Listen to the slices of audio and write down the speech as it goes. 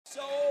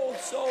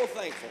So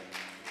thankful,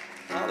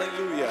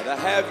 hallelujah, to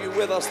have you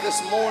with us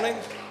this morning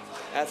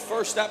at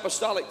First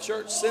Apostolic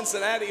Church,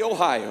 Cincinnati,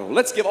 Ohio.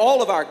 Let's give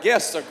all of our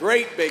guests a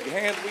great big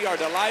hand. We are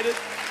delighted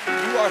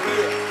you are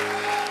here.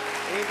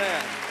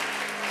 Amen.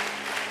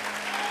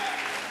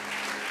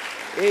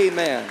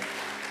 Amen.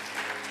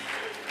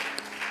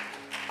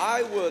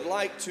 I would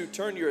like to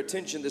turn your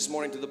attention this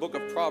morning to the book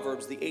of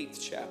Proverbs, the 8th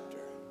chapter.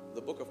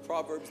 The book of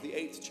Proverbs, the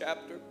 8th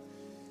chapter.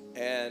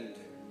 And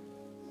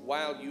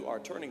while you are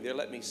turning there,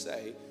 let me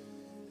say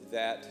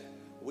that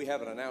we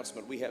have an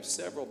announcement. We have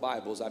several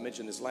Bibles. I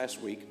mentioned this last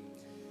week.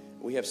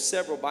 We have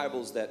several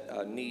Bibles that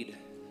we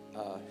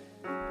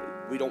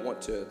don't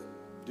want to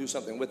do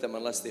something with them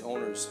unless the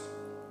owners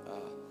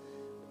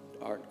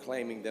aren't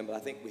claiming them. But I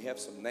think we have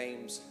some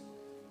names.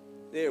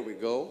 There we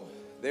go.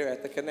 They're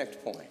at the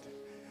connect point.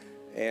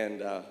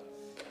 And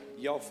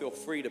y'all feel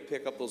free to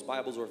pick up those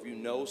Bibles, or if you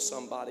know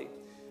somebody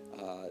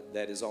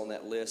that is on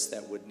that list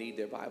that would need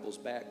their Bibles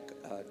back,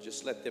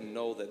 just let them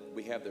know that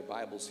we have their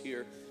Bibles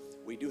here.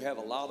 We do have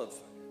a lot of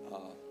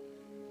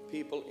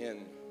people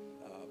in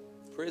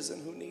prison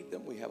who need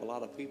them. We have a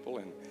lot of people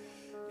in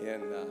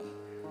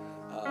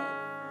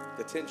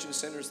detention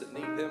centers that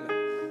need them,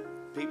 and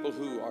people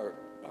who are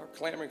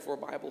clamoring for a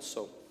Bible.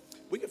 So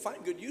we can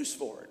find good use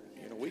for it.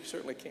 You know, we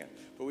certainly can.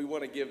 But we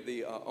want to give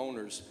the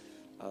owners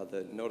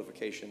the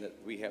notification that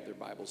we have their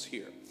Bibles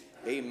here.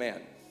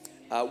 Amen.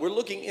 We're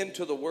looking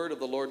into the word of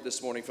the Lord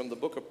this morning from the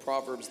book of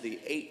Proverbs, the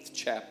 8th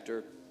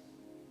chapter.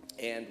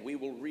 And we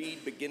will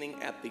read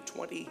beginning at the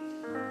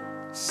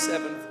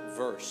 27th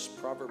verse.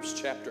 Proverbs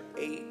chapter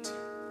 8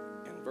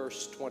 and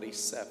verse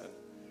 27.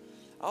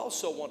 I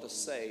also want to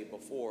say,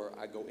 before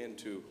I go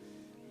into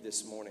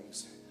this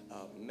morning's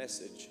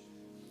message,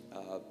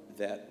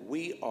 that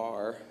we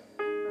are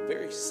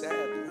very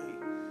sadly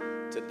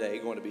today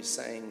going to be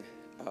saying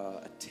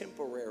a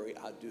temporary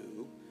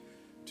adieu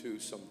to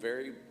some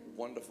very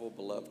wonderful,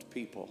 beloved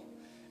people.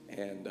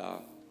 And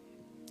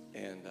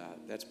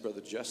that's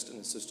Brother Justin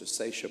and Sister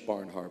Sasha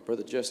Barnhart.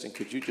 Brother Justin,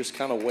 could you just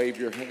kind of wave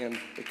your hand?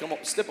 Hey, come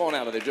on, step on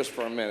out of there just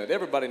for a minute.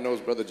 Everybody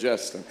knows Brother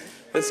Justin.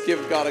 Let's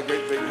give God a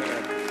great big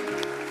hand.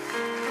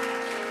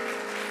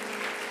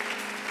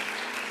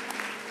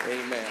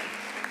 Amen.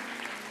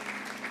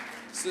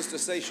 Sister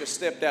Sasha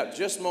stepped out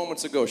just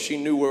moments ago. She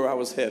knew where I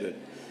was headed.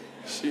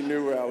 She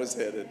knew where I was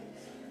headed.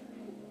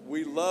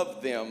 We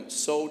love them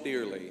so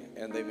dearly,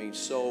 and they mean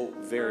so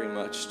very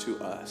much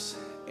to us.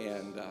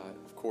 And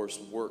of course,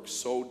 work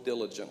so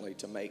diligently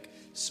to make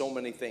so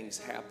many things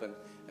happen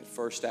at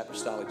First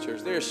Apostolic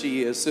Church. There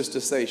she is, Sister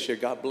Sasha.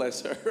 God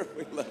bless her.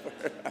 We love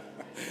her.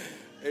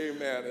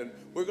 Amen. And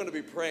we're going to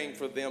be praying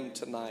for them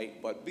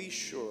tonight, but be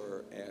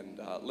sure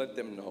and let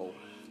them know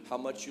how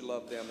much you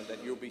love them and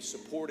that you'll be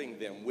supporting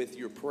them with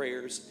your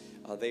prayers.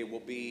 They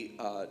will be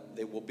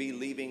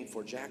leaving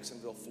for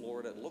Jacksonville,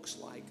 Florida. It looks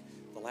like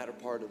the latter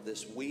part of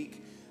this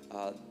week.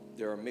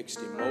 There are mixed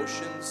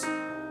emotions.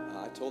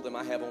 I told them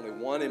I have only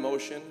one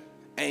emotion: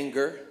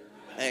 anger.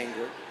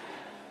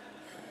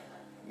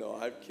 No,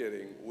 I'm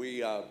kidding.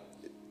 We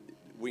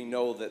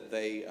know that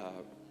they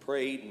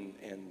prayed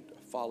and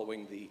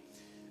following the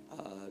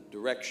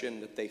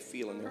direction that they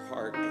feel in their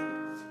heart.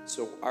 And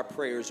so our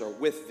prayers are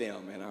with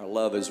them and our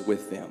love is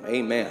with them.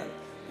 Amen.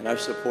 And our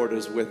support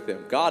is with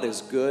them. God is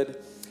good,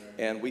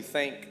 and we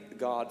thank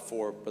God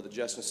for Brother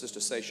Justin and Sister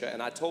Sasha.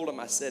 And I told him,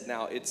 I said,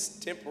 now it's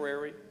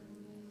temporary.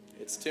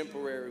 It's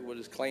temporary. We'll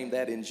just claim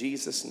that in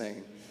Jesus'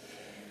 name.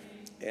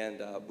 And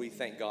we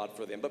thank God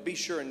for them. But be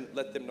sure and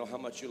let them know how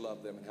much you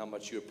love them and how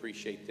much you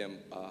appreciate them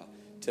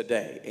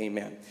today.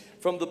 Amen.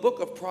 From the book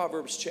of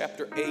Proverbs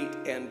chapter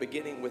 8 and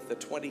beginning with the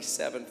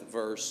 27th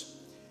verse,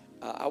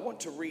 I want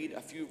to read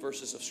a few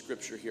verses of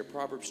scripture here.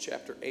 Proverbs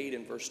chapter 8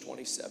 and verse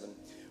 27.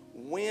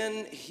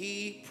 When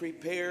he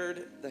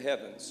prepared the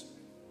heavens,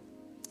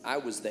 I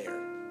was there.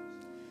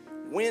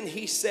 When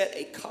he set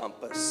a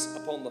compass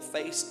upon the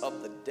face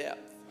of the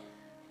depth,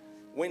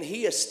 when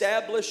he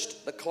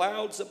established the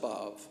clouds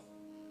above,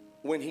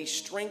 when he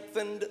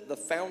strengthened the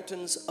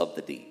fountains of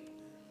the deep,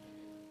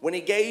 when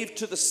he gave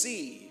to the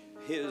sea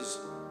his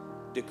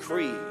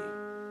decree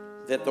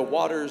that the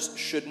waters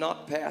should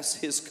not pass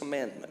his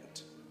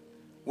commandment,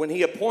 when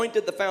he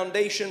appointed the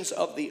foundations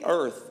of the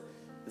earth,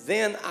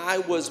 then I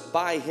was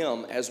by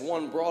him as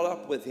one brought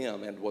up with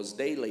him, and was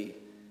daily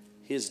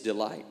his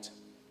delight,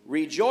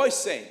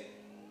 rejoicing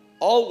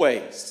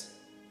always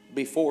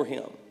before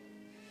him.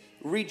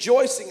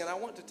 Rejoicing, and I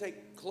want to pay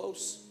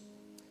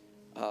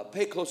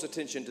close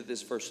attention to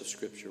this verse of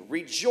scripture.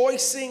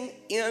 Rejoicing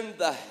in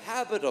the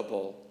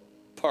habitable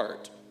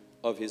part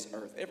of his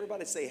earth.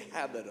 Everybody say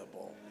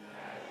habitable.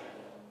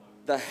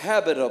 The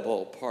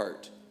habitable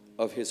part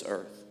of his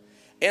earth.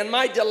 And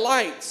my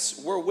delights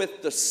were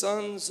with the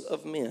sons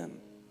of men.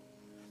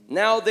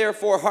 Now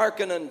therefore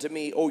hearken unto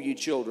me, O ye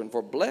children,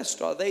 for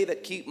blessed are they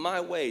that keep my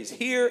ways.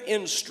 Hear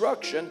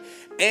instruction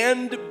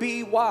and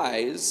be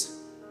wise,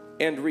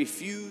 and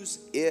refuse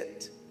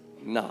it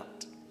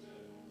not.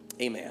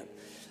 Amen.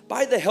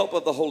 By the help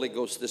of the Holy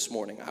Ghost this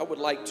morning, I would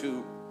like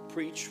to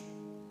preach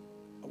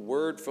a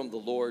word from the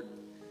Lord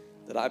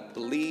that I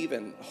believe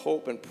and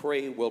hope and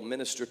pray will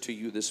minister to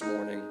you this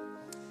morning.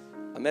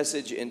 A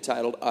message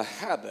entitled, A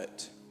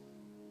Habit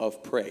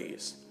of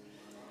Praise.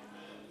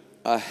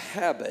 A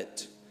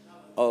habit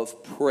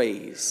of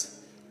praise.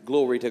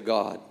 Glory to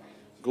God.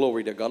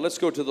 Glory to God. Let's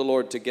go to the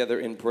Lord together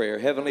in prayer.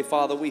 Heavenly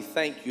Father, we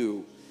thank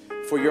you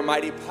for your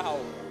mighty power.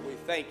 We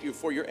thank you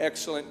for your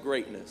excellent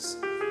greatness.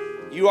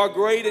 You are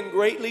great and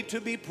greatly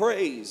to be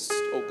praised,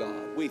 oh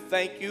God. We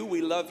thank you.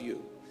 We love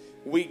you.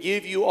 We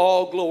give you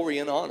all glory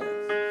and honor.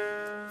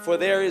 For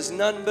there is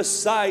none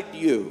beside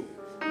you.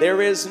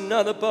 There is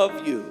none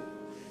above you.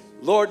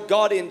 Lord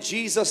God, in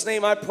Jesus'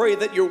 name, I pray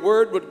that your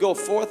word would go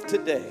forth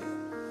today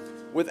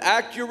with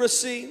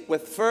accuracy,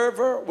 with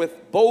fervor,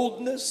 with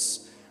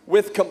boldness,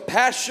 with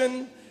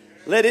compassion.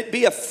 Let it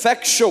be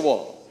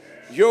effectual.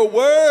 Your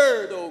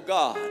word, oh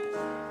God,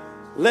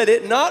 let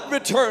it not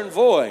return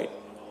void,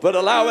 but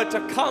allow it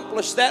to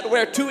accomplish that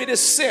whereto it is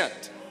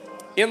sent.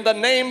 In the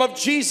name of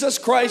Jesus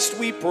Christ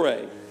we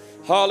pray.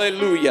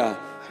 Hallelujah.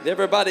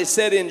 Everybody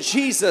said in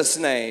Jesus'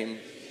 name.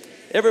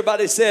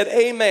 Everybody said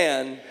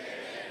amen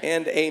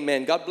and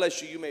amen. God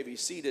bless you. You may be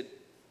seated.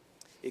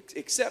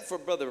 Except for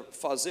Brother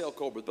Fazil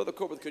Cobreth. Brother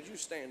Cobreth, could you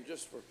stand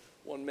just for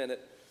 1 minute?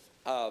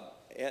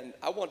 And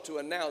I want to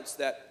announce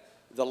that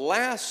the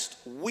last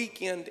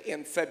weekend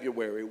in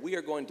February, we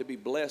are going to be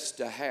blessed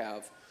to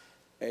have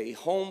a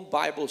home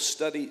Bible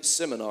study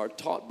seminar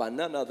taught by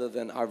none other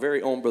than our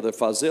very own Brother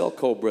Fazil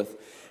Cobreth.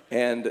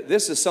 And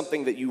this is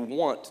something that you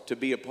want to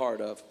be a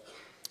part of.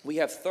 We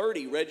have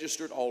 30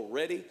 registered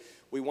already.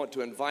 We want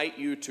to invite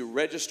you to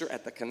register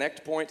at the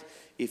Connect Point.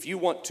 If you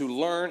want to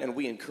learn, and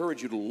we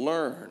encourage you to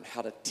learn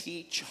how to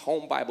teach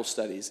home Bible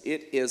studies,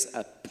 it is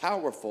a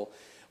powerful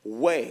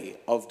way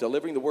of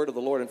delivering the word of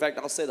the Lord. In fact,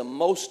 I'll say the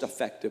most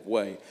effective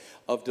way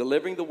of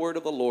delivering the word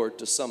of the Lord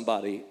to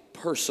somebody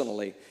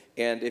personally.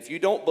 And if you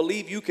don't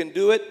believe you can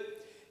do it,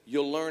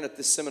 you'll learn at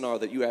this seminar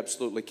that you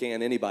absolutely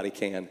can. Anybody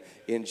can,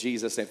 in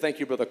Jesus' name. Thank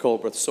you, Brother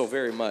Cobreth, so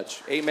very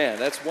much. Amen.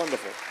 That's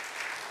wonderful.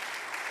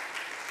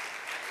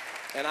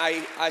 And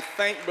I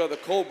thank Brother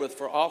Cobreth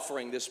for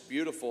offering this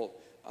beautiful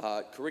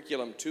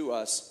curriculum to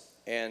us.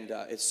 And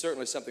it's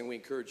certainly something we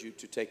encourage you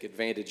to take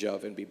advantage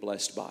of and be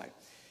blessed by.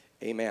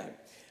 Amen.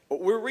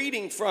 We're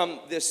reading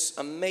from this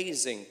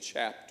amazing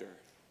chapter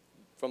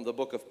from the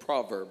book of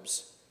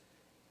Proverbs.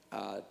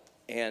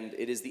 And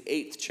it is the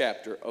 8th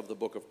chapter of the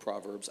book of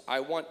Proverbs. I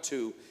want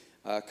to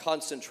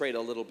concentrate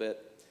a little bit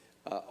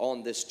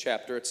on this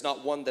chapter. It's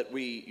not one that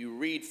you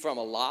read from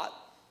a lot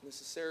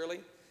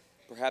necessarily.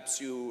 Perhaps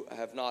you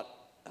have not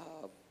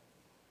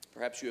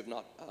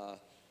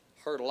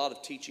heard a lot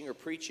of teaching or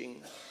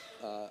preaching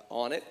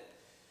on it,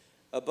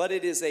 but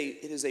it is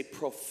a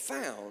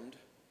profound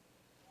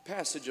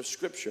passage of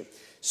Scripture.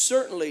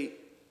 Certainly,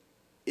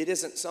 it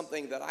isn't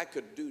something that I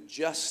could do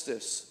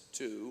justice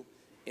to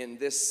in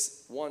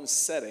this one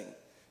setting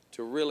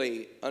to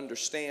really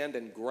understand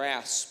and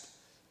grasp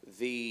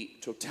the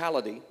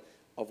totality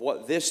of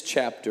what this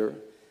chapter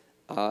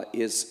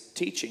is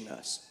teaching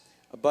us.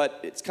 But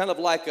it's kind of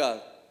like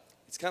a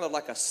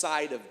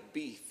side of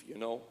beef, you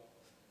know.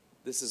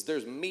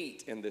 There's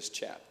meat in this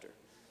chapter,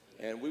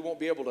 and we won't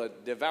be able to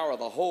devour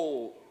the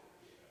whole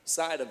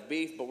side of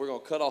beef, but we're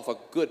going to cut off a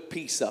good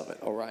piece of it.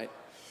 All right,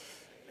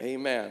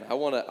 amen.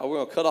 We're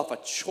going to cut off a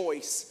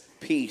choice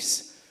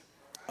piece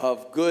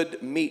of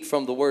good meat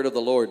from the word of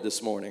the Lord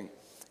this morning,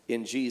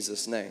 in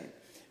Jesus' name.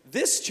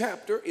 This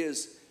chapter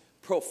is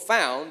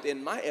profound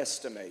in my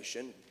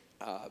estimation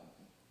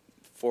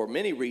for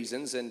many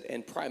reasons,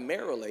 and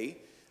primarily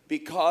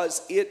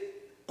because it,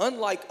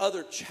 unlike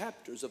other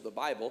chapters of the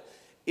Bible,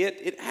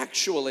 it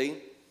actually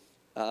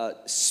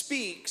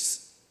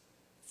speaks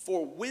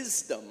for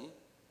wisdom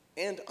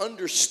and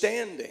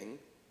understanding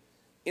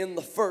in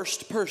the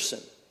first person.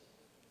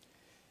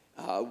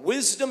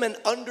 Wisdom and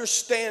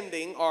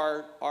understanding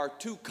are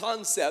two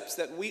concepts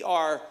that we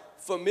are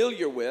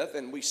familiar with,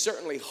 and we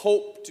certainly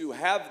hope to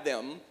have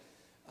them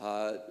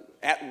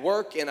at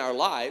work in our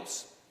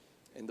lives.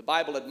 And the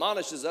Bible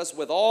admonishes us,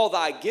 with all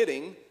thy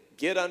getting,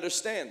 get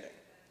understanding.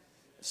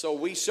 So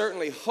we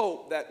certainly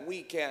hope that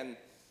we can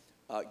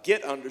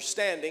get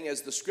understanding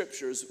as the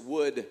Scriptures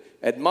would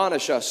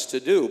admonish us to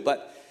do.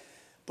 But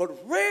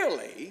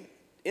rarely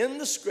in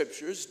the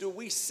Scriptures do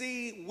we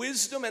see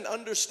wisdom and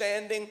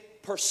understanding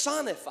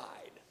personified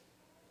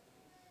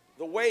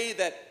the way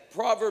that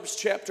Proverbs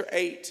chapter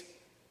 8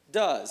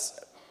 does.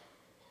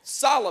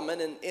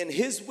 Solomon, in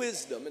his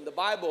wisdom, and the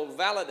Bible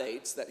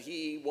validates that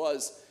he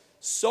was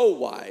so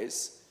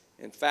wise.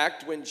 In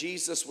fact, when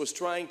Jesus was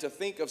trying to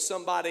think of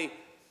somebody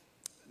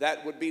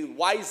that would be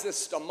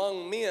wisest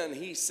among men,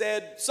 he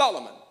said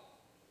Solomon.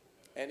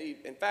 And he,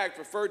 in fact,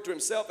 referred to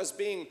himself as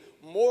being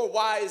more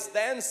wise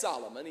than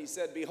Solomon. He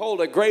said,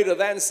 behold, a greater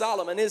than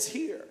Solomon is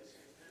here.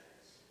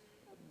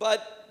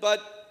 But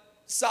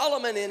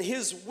Solomon, in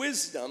his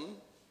wisdom,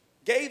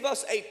 gave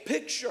us a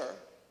picture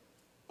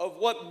of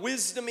what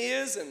wisdom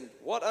is and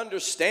what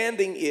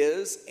understanding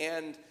is,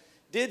 and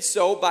did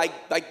so by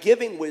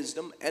giving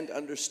wisdom and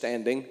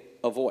understanding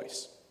a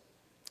voice.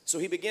 So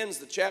he begins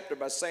the chapter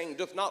by saying,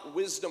 doth not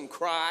wisdom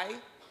cry?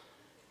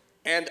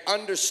 and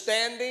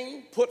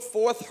understanding put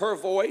forth her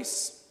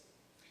voice.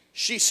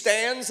 She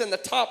stands in the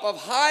top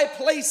of high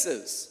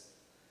places,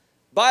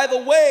 by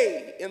the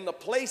way, in the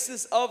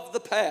places of the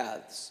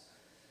paths.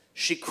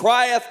 She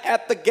crieth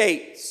at the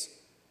gates,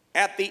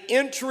 at the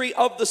entry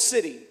of the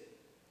city,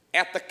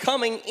 at the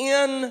coming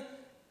in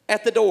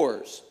at the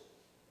doors.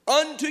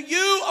 Unto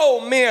you,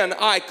 O men,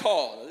 I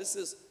call. Now, this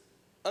is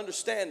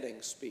understanding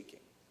speaking.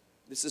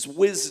 This is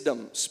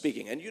wisdom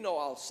speaking. And you know,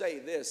 I'll say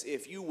this,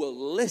 if you will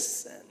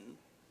listen,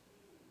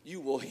 you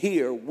will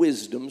hear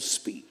wisdom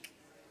speak.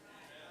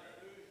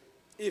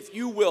 If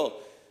you will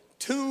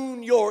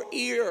tune your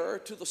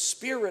ear to the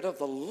Spirit of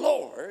the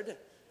Lord,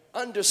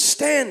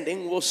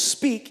 understanding will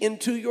speak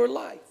into your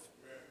life.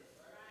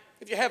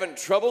 If you're having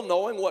trouble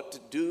knowing what to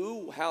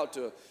do, how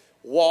to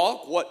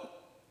walk, what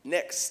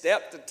next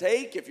step to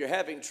take, if you're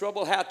having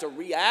trouble how to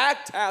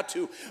react, how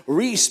to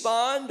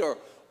respond, or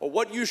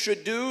what you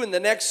should do in the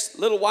next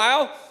little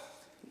while,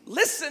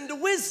 listen to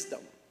wisdom.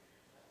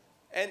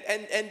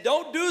 And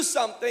don't do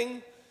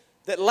something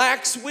that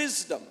lacks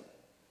wisdom.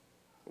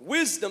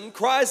 Wisdom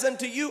cries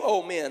unto you,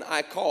 O men,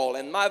 I call,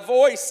 and my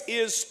voice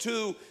is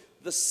to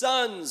the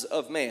sons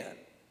of man.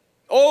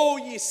 O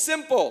ye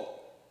simple,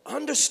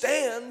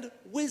 understand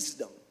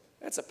wisdom.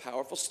 That's a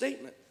powerful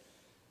statement.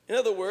 In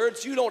other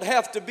words, you don't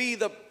have to be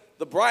the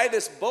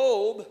brightest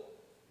bulb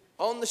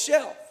on the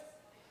shelf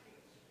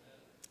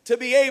to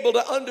be able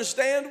to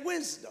understand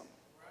wisdom.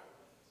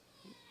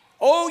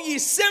 O ye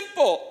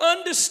simple,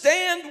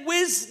 understand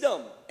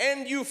wisdom,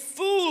 and you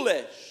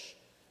foolish,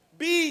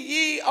 be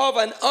ye of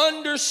an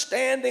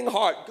understanding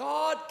heart.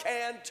 God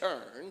can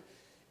turn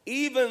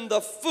even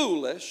the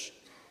foolish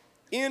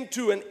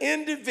into an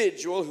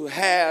individual who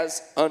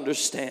has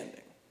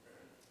understanding.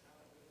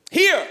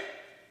 Hear,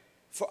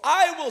 for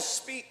I will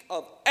speak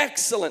of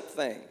excellent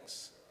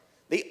things.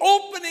 The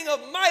opening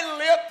of my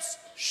lips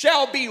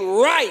shall be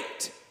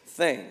right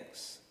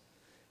things.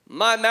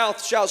 My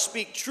mouth shall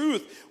speak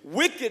truth.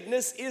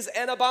 Wickedness is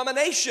an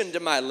abomination to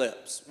my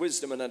lips.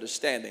 Wisdom and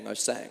understanding are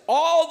saying.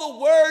 All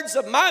the words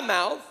of my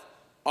mouth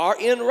are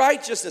in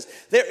righteousness.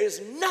 There is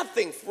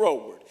nothing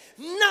froward,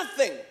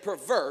 nothing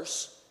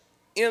perverse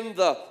in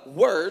the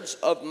words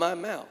of my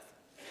mouth.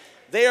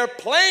 They are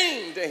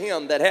plain to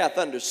him that hath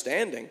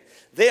understanding.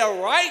 They are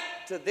right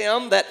to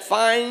them that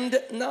find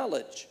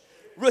knowledge.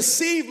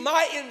 Receive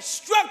my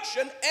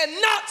instruction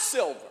and not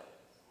silver.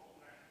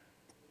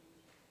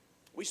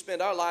 We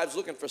spend our lives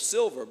looking for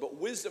silver, but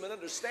wisdom and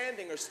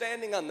understanding are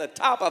standing on the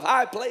top of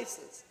high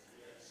places,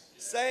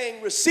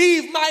 saying,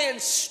 receive my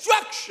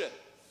instruction.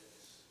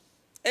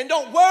 And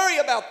don't worry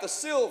about the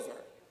silver.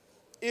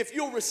 If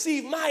you'll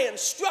receive my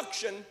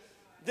instruction,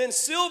 then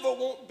silver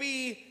won't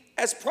be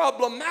as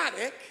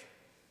problematic.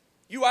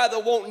 You either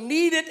won't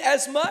need it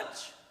as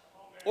much,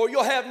 or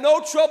you'll have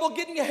no trouble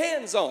getting your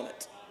hands on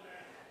it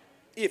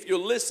if you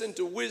listen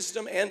to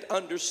wisdom and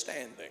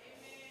understanding.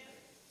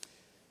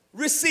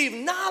 Receive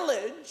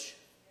knowledge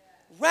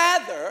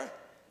rather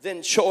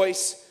than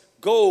choice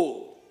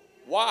gold.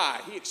 Why?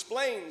 He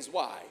explains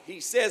why. He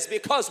says,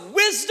 because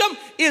wisdom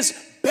is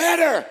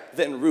better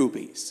than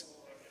rubies.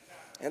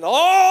 And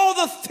all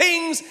the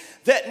things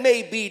that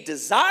may be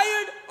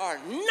desired are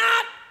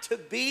not to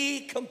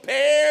be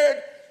compared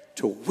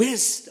to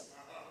wisdom.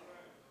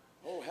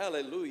 Oh,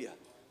 hallelujah.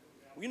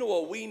 You know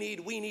what we need?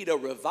 We need a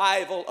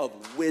revival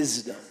of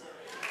wisdom.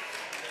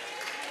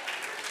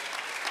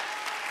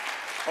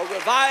 A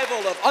revival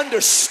of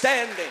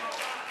understanding.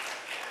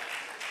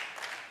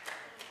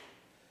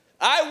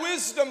 I,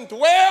 wisdom,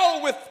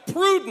 dwell with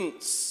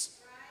prudence.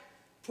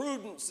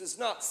 Prudence is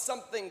not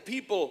something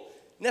people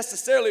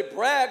necessarily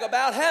brag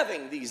about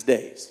having these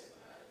days.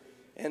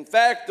 In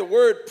fact, the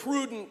word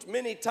prudent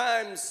many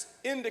times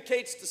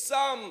indicates to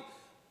some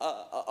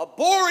a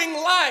boring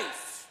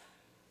life.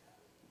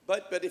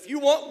 But if you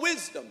want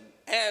wisdom,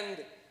 and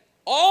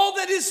all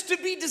that is to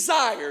be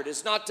desired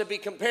is not to be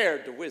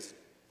compared to wisdom.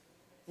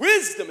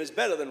 Wisdom is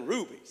better than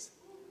rubies.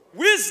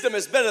 Wisdom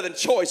is better than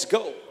choice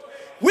gold.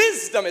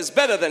 Wisdom is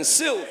better than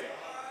silver.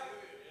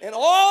 And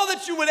all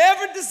that you would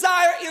ever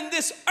desire in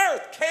this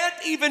earth can't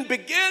even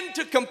begin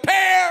to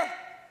compare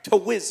to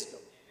wisdom.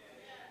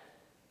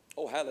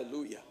 Oh,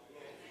 hallelujah.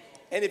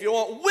 And if you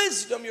want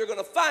wisdom, you're going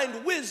to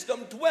find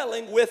wisdom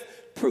dwelling with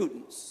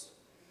prudence.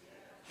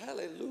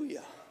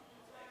 Hallelujah.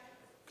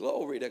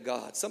 Glory to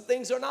God. Some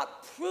things are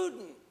not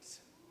prudent.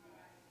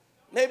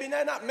 Maybe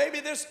they're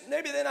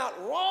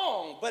not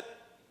wrong, but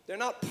they're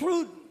not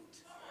prudent.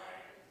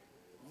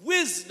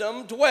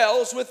 Wisdom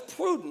dwells with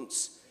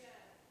prudence,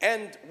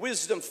 and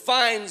wisdom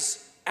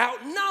finds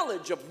out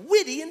knowledge of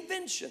witty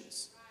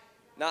inventions.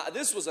 Now,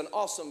 this was an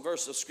awesome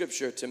verse of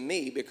scripture to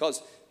me,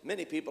 because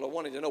many people are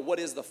wanting to know, what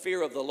is the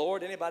fear of the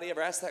Lord? Anybody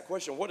ever asked that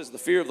question? What is the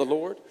fear of the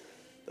Lord?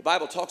 The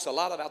Bible talks a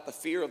lot about the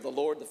fear of the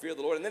Lord,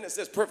 and then it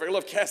says perfect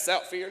love casts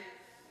out fear.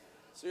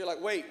 So you're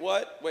like, wait,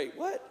 what?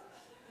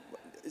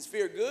 Is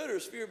fear good or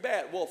is fear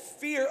bad? Well,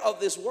 fear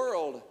of this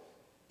world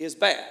is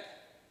bad.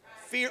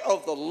 Fear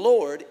of the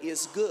Lord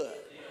is good.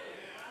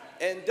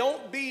 And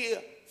don't be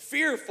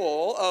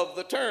fearful of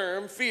the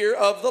term fear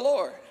of the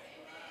Lord.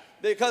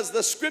 Because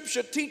the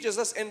scripture teaches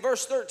us in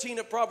verse 13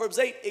 of Proverbs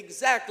 8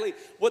 exactly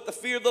what the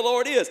fear of the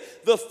Lord is.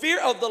 The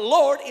fear of the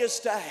Lord is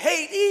to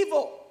hate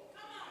evil.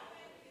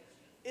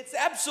 It's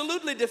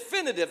absolutely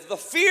definitive. The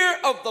fear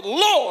of the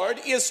Lord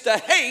is to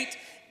hate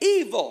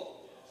evil.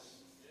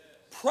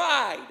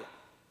 Pride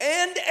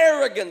and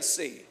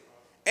arrogancy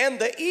and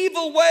the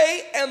evil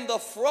way and the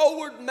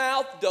froward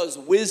mouth does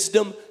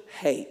wisdom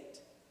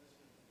hate.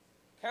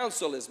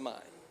 Counsel is mine,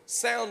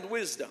 sound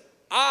wisdom.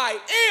 I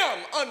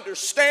am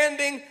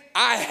understanding,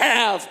 I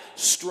have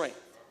strength.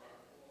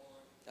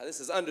 Now this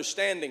is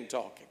understanding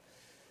talking.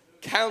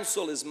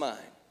 Counsel is mine,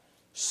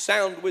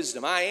 sound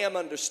wisdom. I am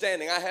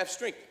understanding, I have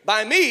strength.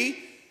 By me,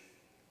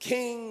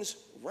 kings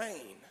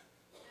reign.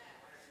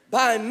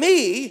 By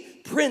me,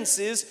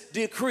 princes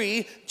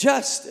decree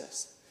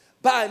justice.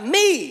 By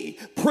me,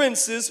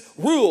 princes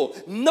rule.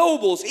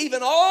 Nobles,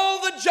 even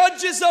all the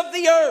judges of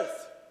the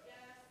earth.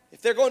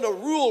 If they're going to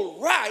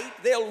rule right,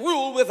 they'll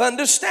rule with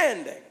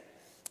understanding.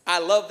 I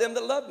love them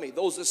that love me.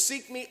 Those that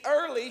seek me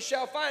early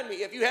shall find me.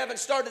 If you haven't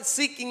started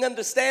seeking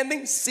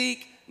understanding,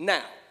 seek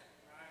now.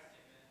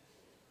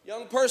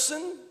 Young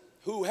person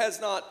who has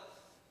not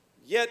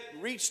yet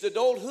reached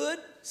adulthood,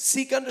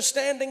 seek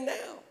understanding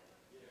now.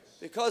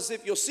 Because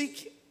if you'll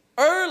seek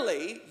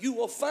early, you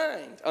will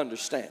find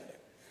understanding.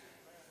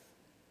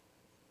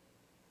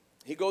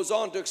 He goes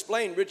on to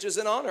explain riches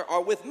and honor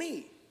are with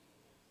me.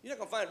 You're not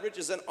going to find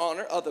riches and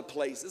honor other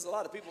places. A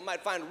lot of people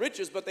might find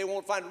riches, but they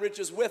won't find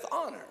riches with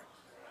honor.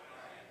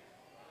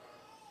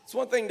 It's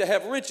one thing to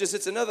have riches.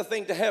 It's another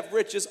thing to have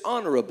riches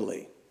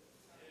honorably.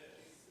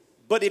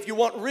 But if you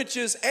want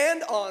riches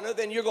and honor,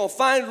 then you're going to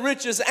find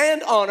riches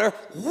and honor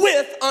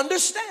with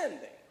understanding.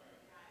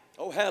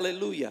 Oh,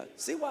 hallelujah.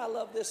 See why I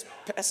love this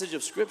passage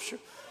of Scripture?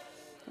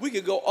 We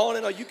could go on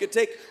and on. You could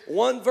take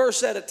one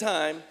verse at a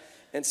time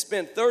and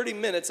spend 30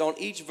 minutes on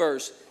each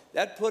verse.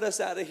 That'd put us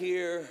out of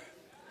here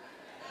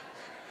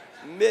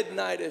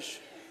midnight-ish.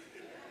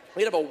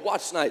 We'd have a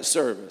watch night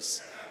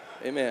service.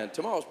 Amen.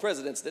 Tomorrow's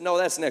President's Day. No,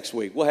 that's next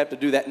week. We'll have to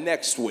do that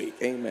next week.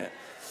 Amen.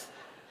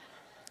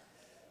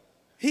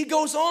 He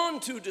goes on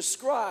to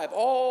describe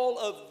all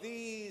of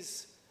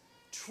these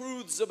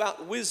truths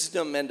about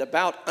wisdom and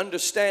about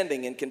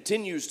understanding and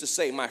continues to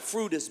say, my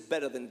fruit is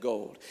better than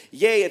gold.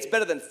 Yea, it's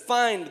better than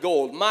fine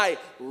gold. My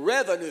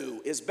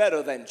revenue is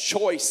better than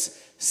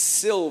choice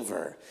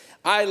silver.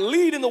 I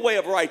lead in the way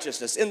of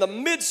righteousness, in the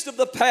midst of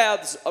the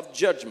paths of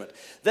judgment,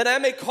 that I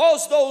may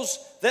cause those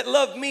that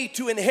love me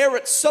to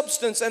inherit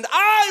substance, and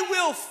I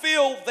will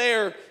fill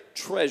their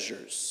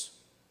treasures.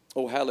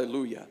 Oh,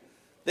 hallelujah.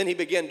 Then he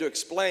began to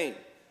explain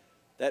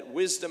that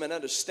wisdom and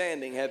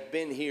understanding have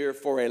been here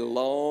for a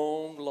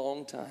long,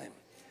 long time.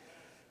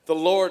 The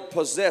Lord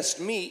possessed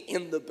me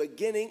in the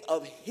beginning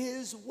of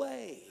his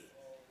way.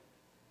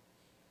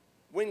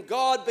 When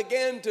God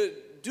began to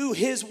do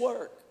his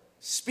work,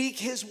 speak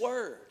his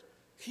word,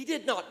 he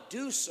did not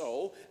do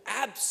so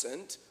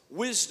absent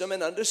wisdom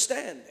and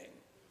understanding.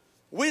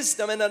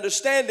 Wisdom and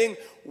understanding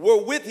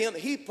were with him.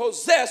 He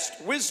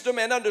possessed wisdom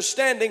and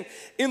understanding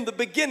in the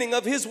beginning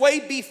of his way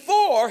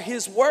before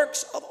his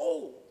works of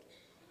old.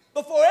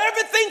 Before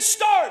everything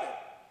started,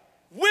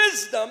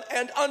 wisdom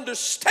and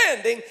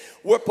understanding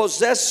were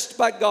possessed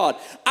by God.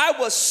 I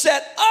was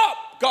set up.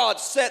 God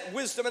set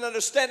wisdom and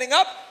understanding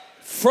up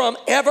from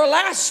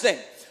everlasting,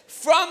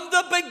 from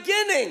the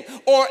beginning,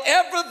 or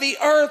ever the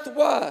earth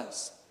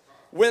was.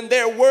 When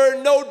there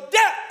were no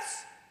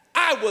depths,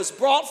 I was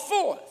brought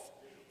forth.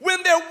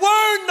 When there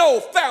were no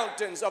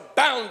fountains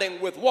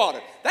abounding with water.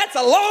 That's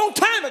a long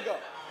time ago.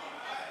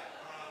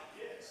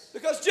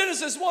 Because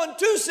Genesis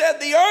 1:2 said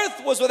the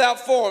earth was without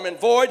form and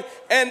void,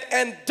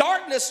 and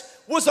darkness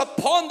was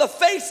upon the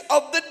face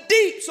of the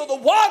deep. So the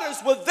waters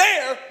were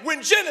there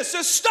when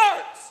Genesis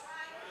starts.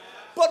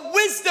 But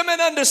wisdom and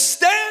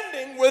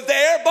understanding were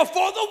there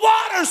before the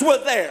waters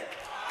were there.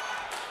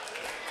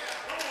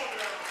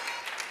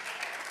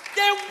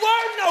 There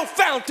were no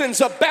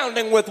fountains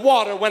abounding with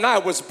water when I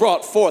was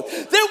brought forth.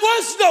 There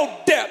was no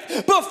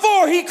depth.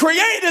 Before he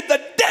created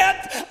the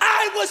depth,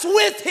 I was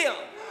with him.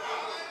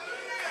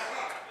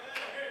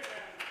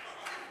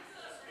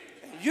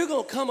 You're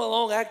going to come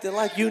along acting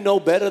like you know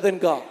better than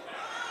God.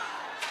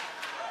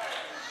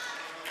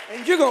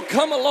 And you're going to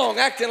come along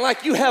acting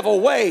like you have a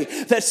way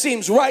that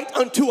seems right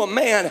unto a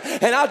man,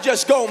 and I'll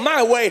just go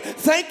my way.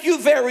 Thank you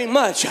very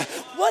much.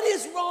 What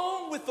is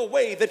wrong with the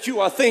way that you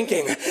are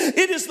thinking?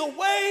 It is the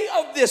way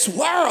of this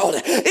world.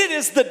 It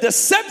is the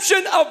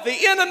deception of the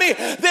enemy.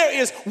 There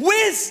is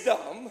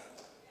wisdom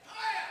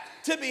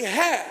to be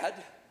had,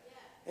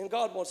 and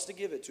God wants to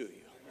give it to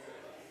you.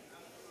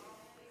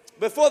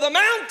 Before the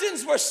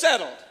mountains were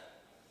settled,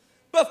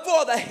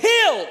 before the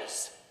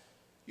hills,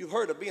 you've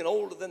heard of being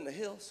older than the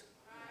hills?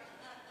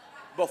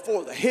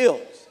 Before the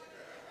hills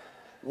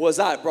was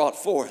I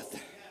brought forth,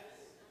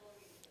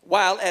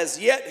 while as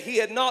yet he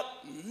had not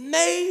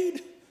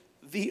made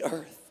the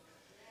earth,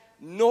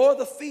 nor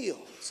the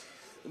fields,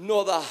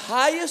 nor the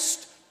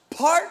highest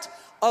part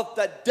of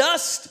the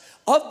dust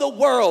of the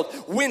world.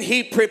 When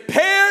he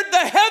prepared the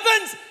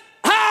heavens,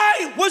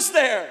 I was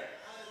there.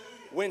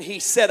 when he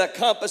set a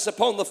compass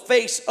upon the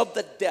face of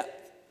the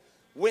depth,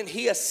 when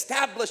he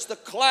established the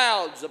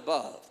clouds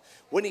above,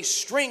 when he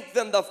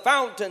strengthened the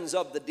fountains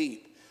of the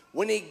deep,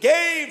 when he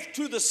gave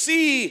to the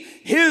sea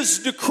his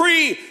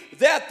decree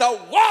that the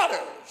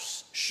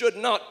waters should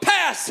not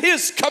pass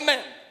his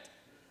command.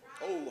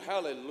 Oh,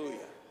 hallelujah.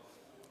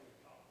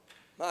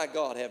 My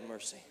God, have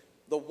mercy.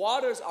 The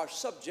waters are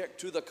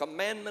subject to the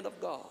commandment of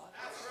God.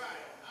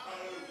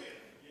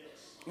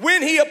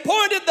 When he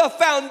appointed the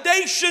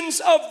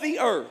foundations of the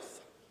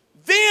earth,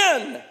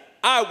 then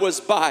I was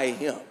by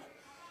him,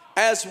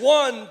 as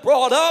one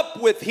brought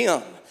up with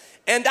him,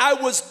 and I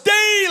was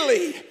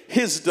daily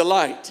his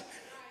delight,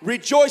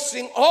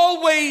 rejoicing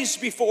always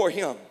before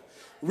him,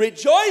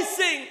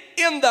 rejoicing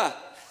in the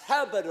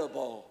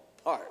habitable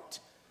part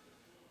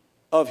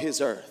of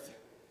his earth.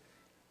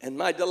 And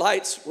my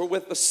delights were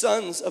with the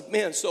sons of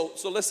men. So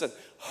listen,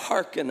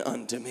 hearken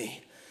unto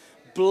me.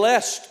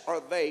 Blessed are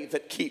they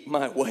that keep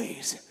my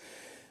ways.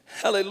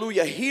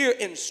 Hallelujah. Hear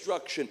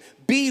instruction.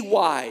 Be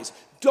wise.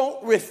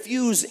 Don't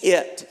refuse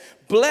it.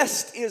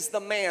 Blessed is the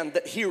man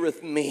that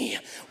heareth me,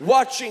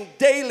 watching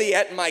daily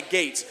at my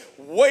gates,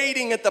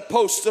 waiting at the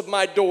posts of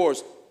my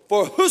doors.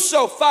 For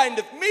whoso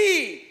findeth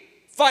me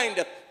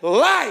findeth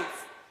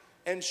life,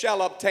 and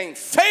shall obtain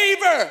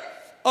favor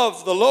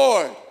of the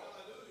Lord.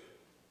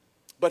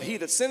 But he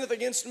that sinneth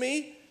against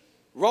me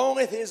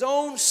wrongeth his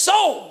own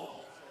soul.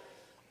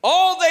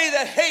 All they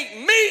that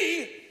hate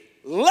me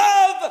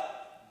love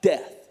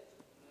death.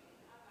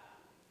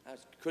 I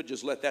could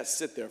just let that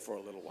sit there for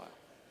a little while.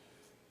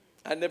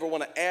 I never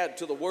want to add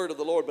to the word of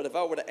the Lord, but if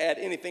I were to add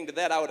anything to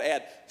that, I would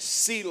add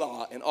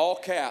Selah in all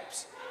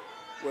caps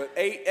with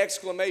 8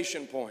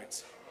 exclamation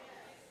points.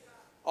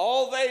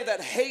 All they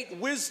that hate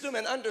wisdom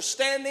and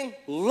understanding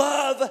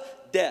love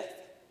death.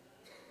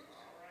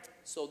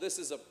 So this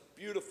is a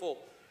beautiful,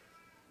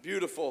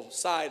 beautiful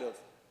side of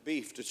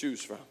beef to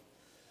choose from.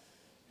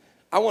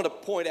 I want to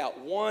point out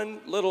one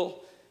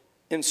little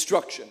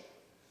instruction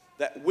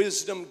that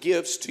wisdom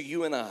gives to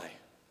you and I.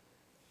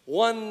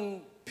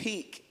 One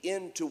peek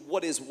into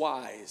what is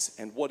wise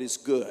and what is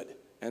good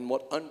and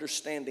what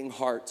understanding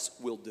hearts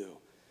will do.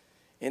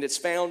 And it's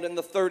found in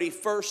the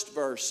 31st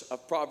verse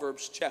of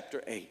Proverbs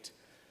chapter 8.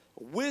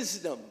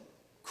 Wisdom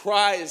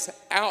cries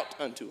out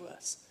unto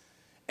us,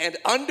 and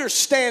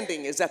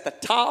understanding is at the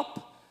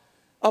top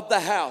of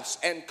the house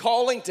and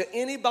calling to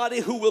anybody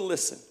who will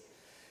listen,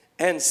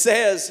 and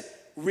says,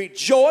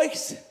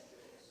 rejoice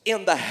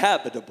in the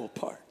habitable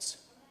parts.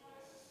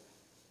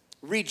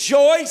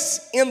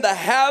 Rejoice in the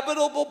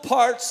habitable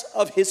parts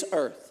of his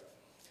earth.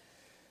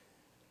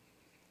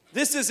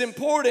 This is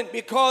important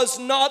because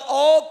not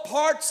all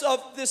parts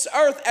of this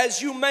earth,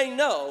 as you may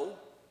know,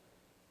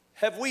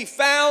 have we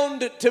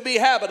found to be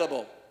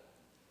habitable.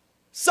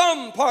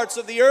 Some parts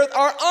of the earth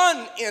are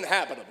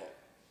uninhabitable.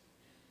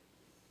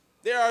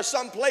 There are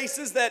some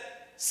places that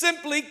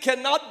simply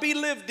cannot be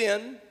lived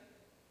in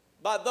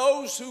by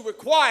those who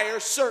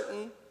require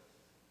certain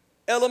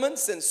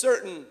elements and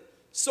certain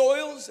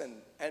soils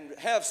and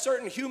have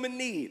certain human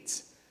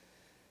needs.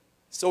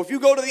 So if you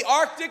go to the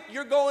Arctic,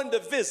 you're going to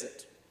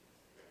visit.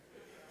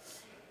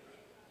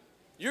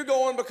 You're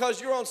going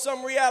because you're on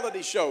some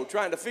reality show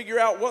trying to figure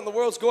out what in the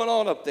world's going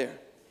on up there.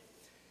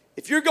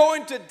 If you're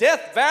going to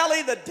Death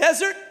Valley, the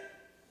desert,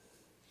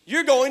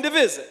 you're going to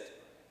visit.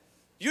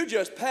 You're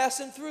just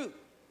passing through.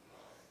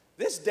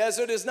 This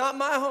desert is not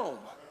my home.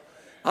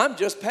 I'm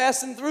just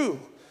passing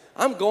through.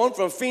 I'm going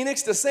from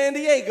Phoenix to San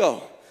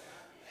Diego.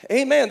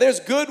 Amen.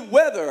 There's good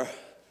weather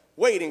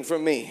waiting for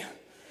me.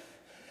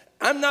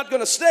 I'm not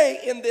going to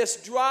stay in this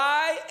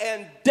dry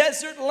and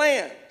desert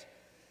land.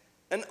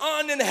 An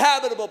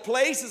uninhabitable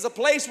place is a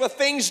place where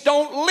things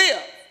don't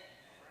live,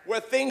 where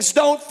things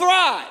don't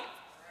thrive,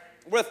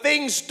 where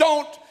things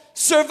don't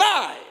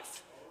survive.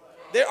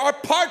 There are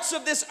parts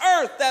of this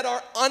earth that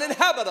are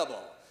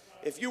uninhabitable.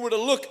 If you were to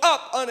look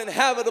up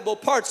uninhabitable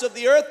parts of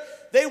the earth,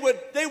 they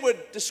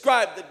would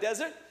describe the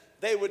desert,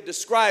 they would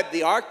describe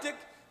the Arctic,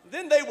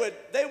 then they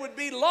would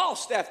be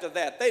lost after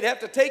that. They'd have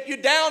to take you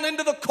down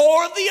into the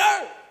core of the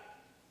earth.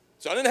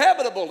 It's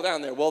uninhabitable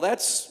down there. Well,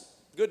 that's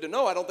good to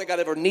know. I don't think I'd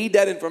ever need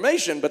that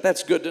information, but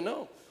that's good to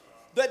know.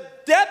 The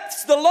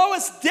depths, the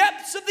lowest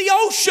depths of the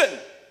ocean,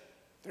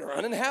 they're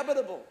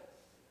uninhabitable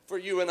for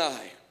you and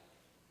I.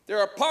 There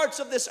are parts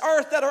of this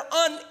earth that are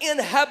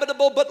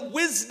uninhabitable, but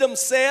wisdom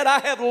said, I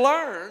have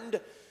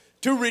learned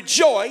to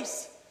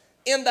rejoice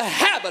in the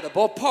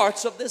habitable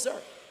parts of this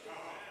earth.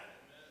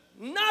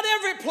 Not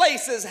every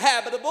place is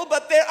habitable,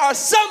 but there are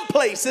some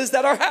places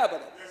that are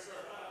habitable.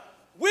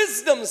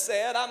 Wisdom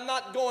said, I'm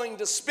not going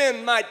to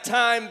spend my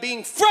time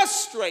being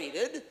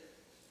frustrated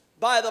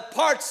by the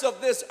parts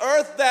of this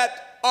earth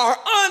that are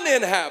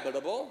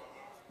uninhabitable,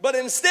 but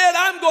instead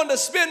I'm going to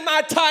spend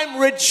my time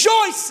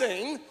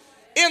rejoicing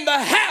in the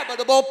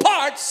habitable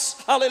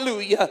parts,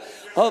 hallelujah,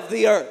 of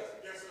the earth.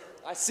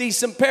 I see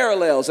some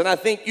parallels, and I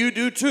think you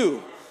do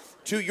too,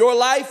 to your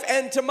life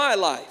and to my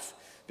life.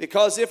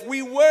 Because if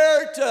we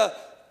were to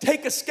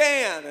take a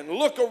scan and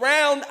look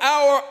around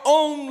our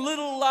own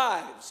little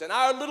lives and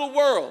our little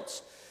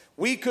worlds,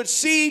 We could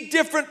see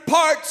different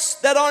parts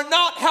that are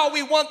not how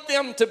we want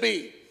them to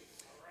be.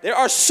 There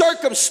are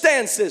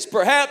circumstances,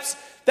 perhaps,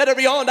 that are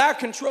beyond our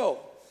control.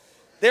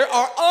 There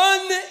are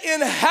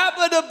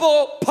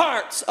uninhabitable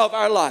parts of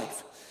our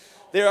life.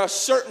 There are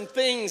certain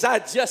things I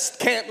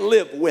just can't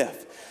live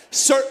with.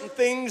 Certain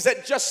things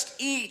that just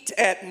eat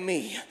at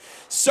me.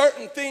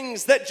 Certain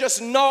things that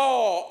just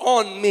gnaw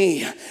on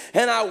me,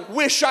 and I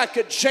wish I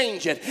could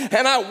change it,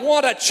 and I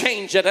want to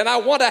change it, and I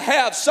want to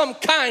have some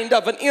kind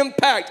of an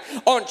impact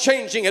on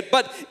changing it,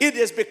 but it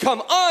has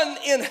become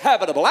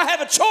uninhabitable. I have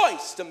a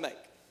choice to make.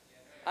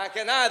 I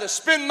can either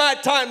spend my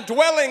time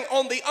dwelling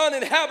on the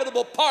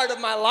uninhabitable part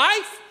of my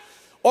life,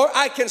 or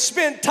I can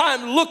spend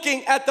time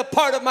looking at the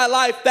part of my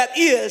life that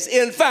is,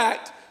 in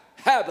fact,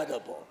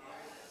 habitable.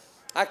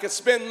 I could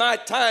spend my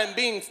time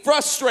being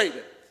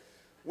frustrated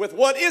with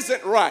what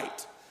isn't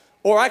right,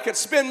 or I could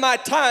spend my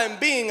time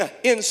being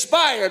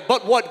inspired by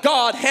what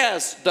God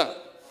has done.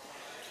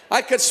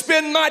 I could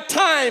spend my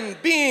time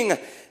being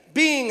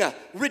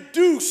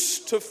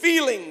reduced to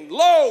feeling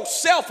low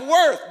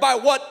self-worth by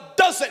what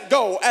doesn't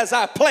go as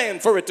I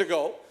planned for it to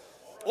go,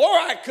 or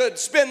I could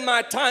spend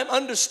my time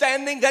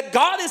understanding that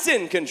God is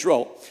in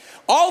control.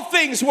 All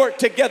things work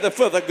together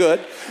for the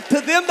good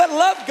to them that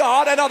love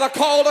God and are the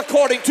called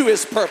according to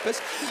his purpose,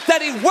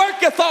 that he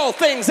worketh all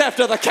things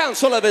after the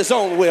counsel of his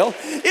own will.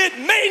 It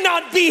may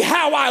not be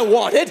how I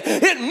want it.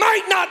 It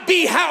might not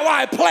be how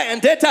I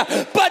planned it,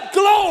 but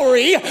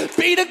glory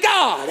be to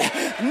God.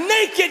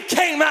 Naked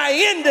came I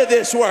into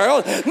this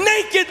world.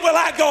 Naked will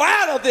I go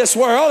out of this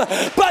world,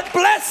 but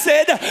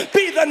blessed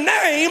be the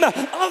name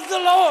of the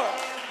Lord.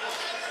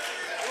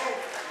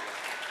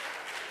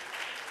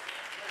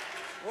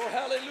 Oh,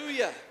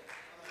 hallelujah.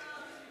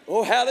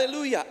 Oh,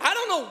 hallelujah. I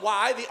don't know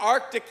why the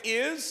Arctic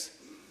is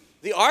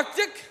the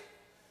Arctic.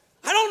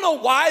 I don't know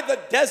why the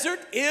desert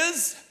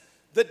is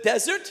the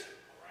desert.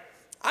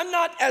 I'm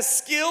not as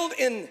skilled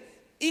in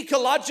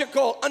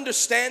ecological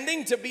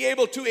understanding to be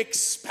able to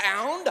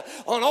expound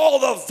on all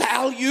the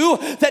value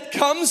that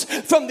comes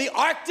from the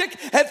Arctic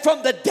and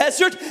from the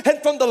desert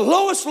and from the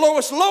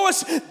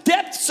lowest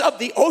depths of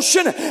the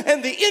ocean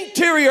and the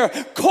interior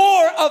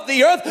core of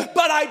the earth.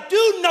 But I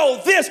do know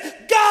this: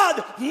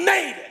 God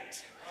made it.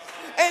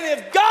 And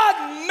if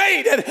God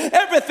made it,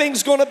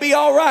 everything's going to be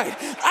all right.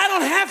 I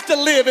don't have to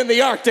live in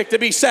the Arctic to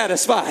be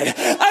satisfied.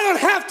 I don't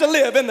have to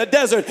live in the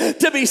desert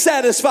to be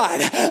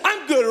satisfied.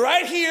 I'm good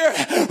right here,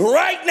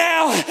 right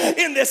now,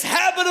 in this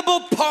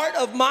habitable part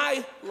of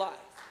my life.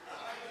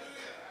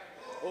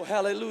 Oh,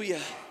 hallelujah.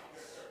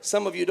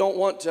 Some of you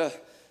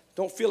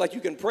don't feel like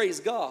you can praise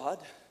God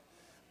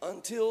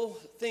until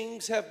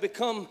things have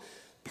become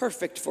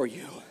perfect for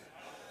you,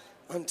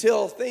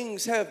 until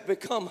things have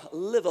become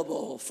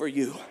livable for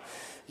you.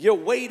 You're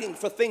waiting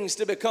for things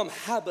to become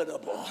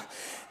habitable,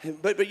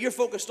 but you're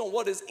focused on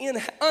what is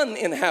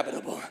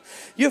uninhabitable.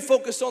 You're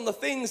focused on the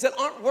things that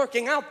aren't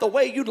working out the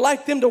way you'd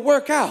like them to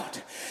work out.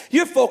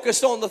 You're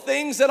focused on the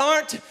things that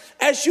aren't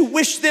as you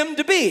wish them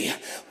to be.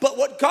 But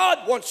what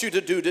God wants you to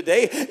do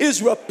today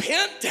is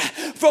repent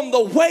from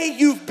the way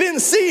you've been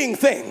seeing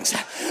things.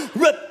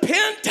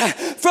 Repent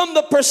from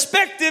the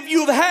perspective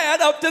you've had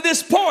up to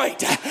this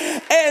point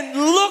and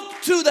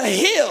look to the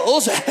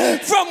hills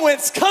from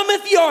whence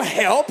cometh your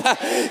help.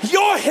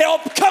 Your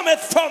help cometh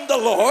from the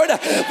Lord,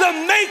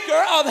 the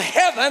maker of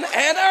heaven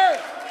and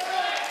earth.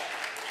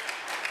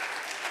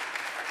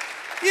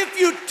 If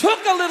you took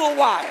a little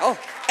while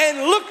and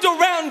looked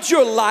around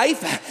your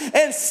life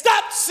and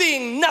stopped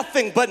seeing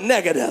nothing but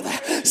negative,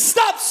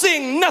 stop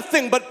seeing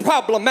nothing but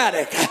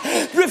problematic,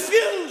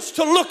 refuse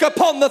to look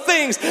upon the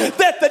things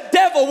that the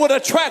devil would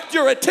attract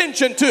your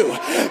attention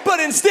to, but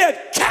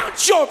instead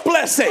count your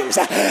blessings,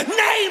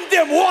 name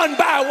them one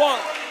by one,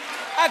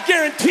 I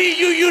guarantee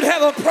you'd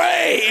have a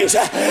praise.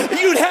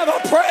 You'd have a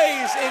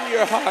praise in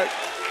your heart.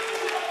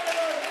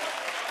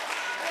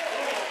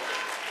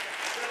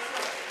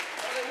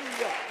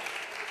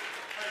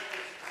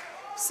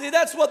 See,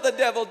 that's what the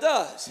devil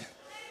does.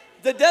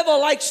 The devil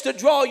likes to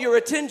draw your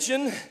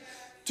attention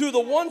to the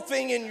one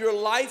thing in your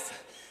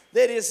life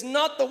that is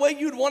not the way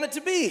you'd want it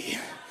to be.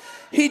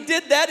 He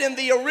did that in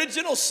the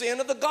original sin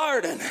of the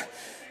garden.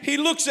 He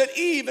looks at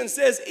Eve and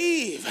says,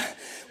 Eve,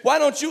 why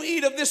don't you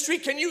eat of this tree?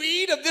 Can you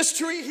eat of this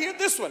tree here?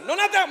 This one. No,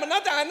 not that one,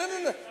 not that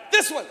one. No.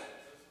 This one.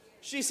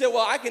 She said,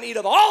 well, I can eat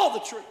of all the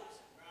trees,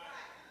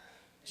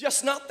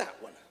 just not that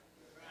one.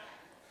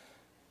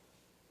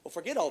 Well,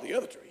 forget all the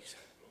other trees.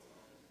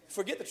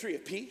 Forget the tree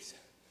of peace,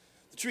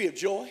 the tree of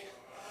joy,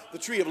 the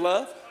tree of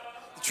love,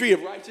 the tree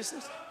of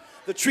righteousness,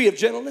 the tree of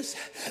gentleness,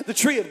 the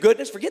tree of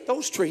goodness. Forget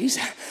those trees.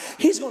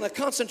 He's going to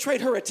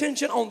concentrate her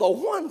attention on the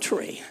one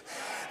tree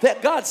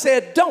that God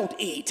said, don't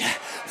eat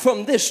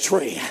from this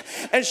tree.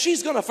 And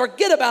she's going to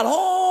forget about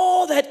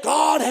all that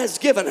God has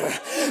given her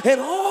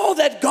and all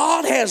that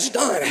God has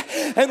done.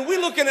 And we're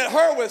looking at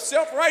her with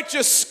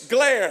self-righteous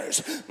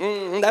glares.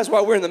 That's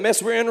why we're in the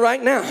mess we're in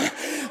right now.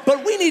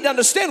 But we need to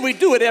understand we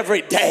do it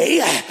every day.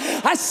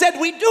 I said,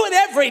 we do it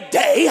every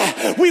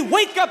day. We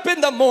wake up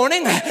in the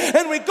morning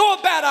and we go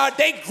about our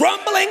day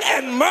grumbling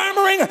and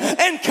murmuring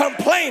and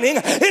complaining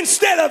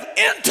instead of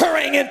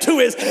entering into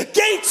his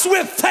gates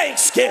with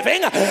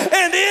thanksgiving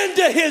and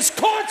into his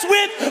courts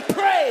with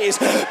praise,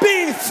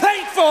 being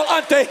thankful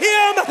unto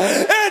him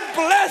and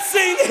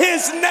blessing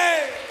his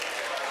name.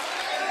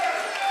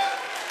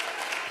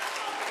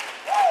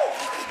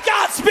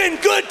 God's been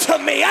good to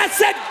me. I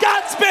said,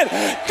 God's been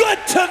good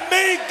to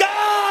me.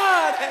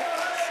 God.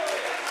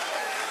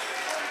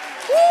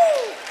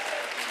 Woo.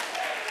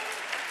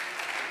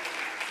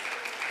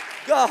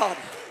 God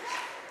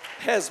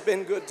has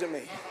been good to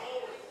me.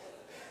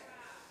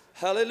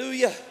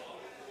 Hallelujah.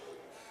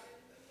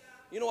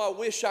 You know, I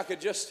wish I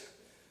could just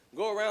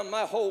go around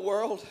my whole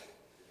world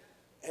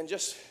and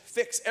just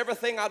fix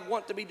everything I'd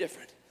want to be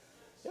different.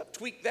 Yep,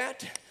 tweak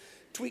that,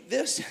 tweak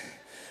this,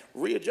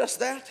 readjust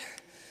that,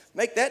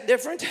 make that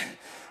different.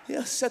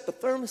 Yeah, set the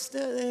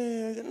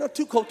thermostat there. No,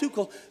 too cold,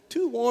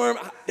 too warm.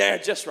 There,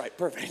 just right,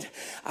 perfect.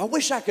 I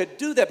wish I could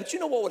do that, but you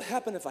know what would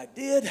happen if I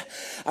did?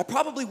 I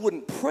probably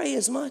wouldn't pray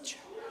as much.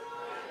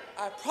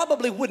 I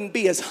probably wouldn't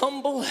be as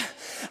humble.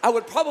 I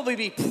would probably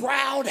be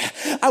proud.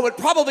 I would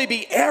probably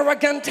be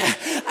arrogant.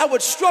 I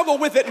would struggle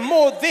with it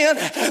more then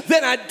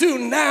than I do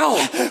now.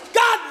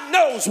 God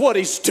knows what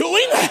he's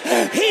doing.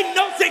 He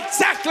knows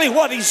exactly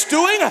what he's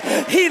doing.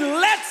 He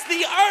lets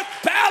the earth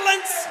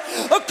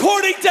balance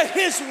according to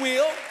his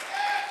will.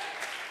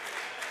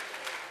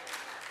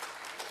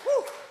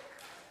 Whew.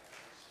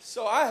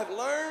 So I have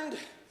learned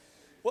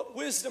what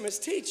wisdom is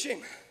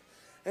teaching.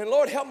 And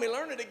Lord, help me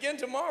learn it again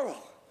tomorrow.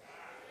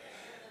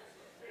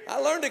 I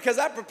learned it because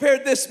I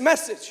prepared this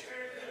message.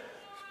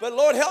 But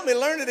Lord, help me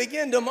learn it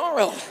again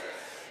tomorrow.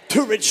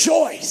 To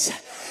rejoice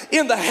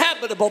in the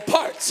habitable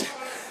parts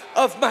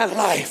of my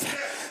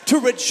life. To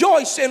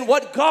rejoice in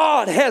what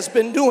God has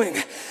been doing.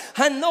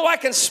 I know I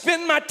can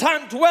spend my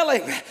time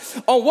dwelling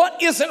on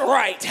what isn't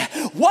right,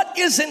 what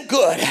isn't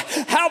good,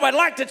 how I'd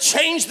like to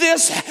change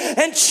this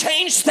and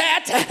change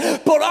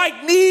that, but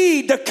I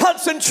need to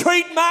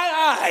concentrate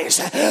my eyes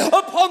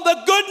upon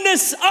the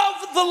goodness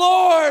of the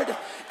Lord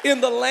in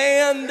the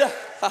land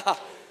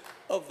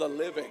of the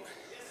living.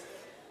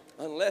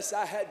 Unless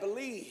I had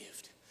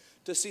believed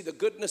to see the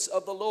goodness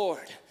of the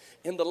Lord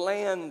in the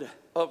land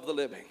of the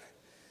living.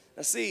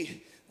 Now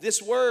see,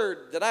 this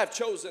word that I've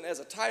chosen as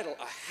a title,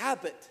 a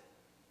habit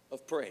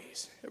of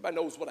praise. Everybody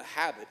knows what a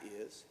habit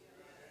is.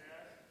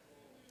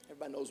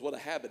 Everybody knows what a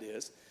habit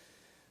is.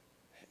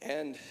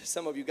 And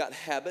some of you got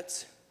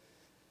habits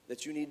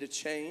that you need to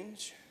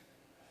change.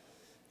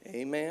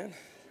 Amen.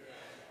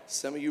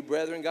 Some of you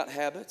brethren got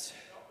habits.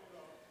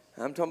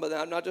 I'm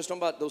not just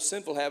talking about those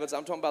sinful habits.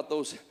 I'm talking about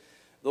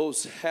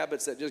those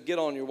habits that just get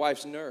on your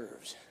wife's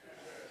nerves.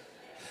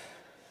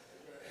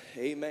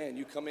 Amen.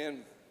 You come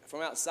in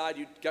from outside,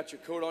 you got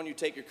your coat on, you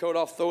take your coat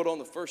off, throw it on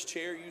the first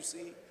chair you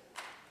see.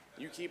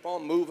 You keep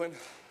on moving.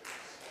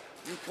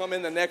 You come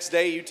in the next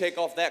day, you take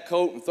off that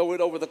coat and throw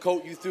it over the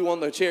coat you threw on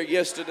the chair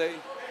yesterday.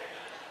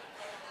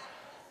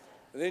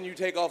 And then you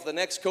take off the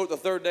next coat the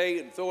third day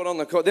and throw it on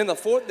the coat. Then the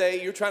fourth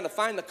day, you're trying to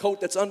find the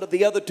coat that's under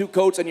the other two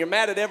coats, and you're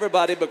mad at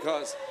everybody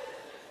because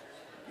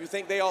you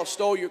think they all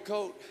stole your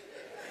coat.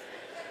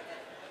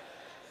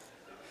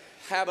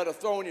 Habit of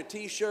throwing your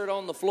t-shirt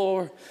on the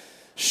floor,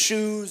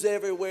 shoes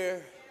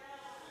everywhere.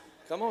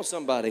 Come on,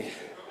 somebody.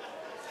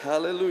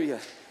 Hallelujah.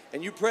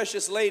 And you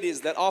precious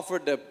ladies that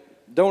offered to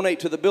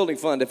donate to the building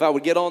fund, if I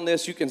would get on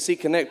this, you can see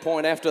Connect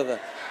Point after the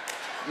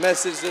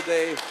message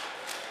today.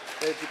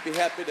 They'd be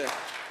happy to.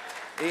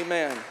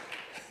 Amen.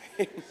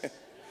 Amen.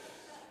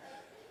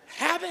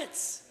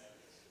 Habits.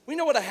 We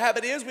know what a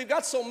habit is. We've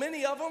got so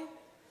many of them.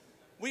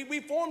 We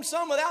form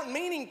some without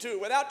meaning to,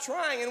 without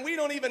trying, and we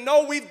don't even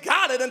know we've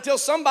got it until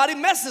somebody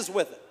messes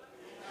with it.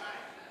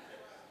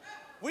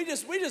 We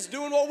just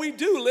doing what we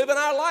do, living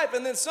our life,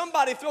 and then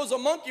somebody throws a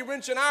monkey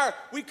wrench in our,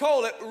 we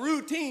call it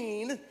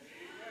routine,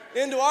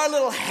 into our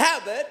little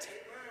habit,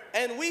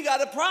 and we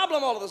got a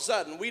problem all of a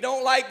sudden. We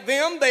don't like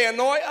them. They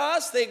annoy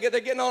us. They're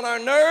getting on our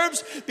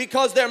nerves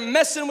because they're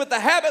messing with the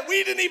habit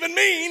we didn't even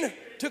mean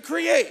to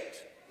create.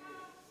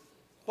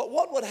 But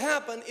what would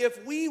happen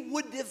if we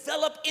would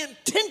develop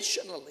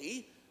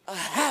intentionally a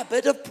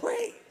habit of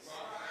praise?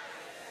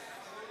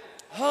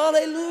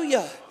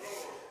 Hallelujah.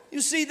 You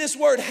see, this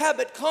word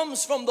habit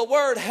comes from the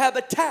word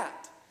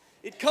habitat.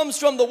 It comes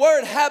from the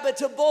word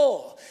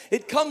habitable.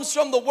 It comes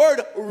from the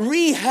word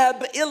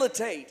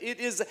rehabilitate.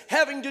 It is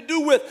having to do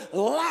with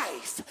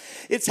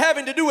life. It's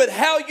having to do with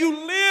how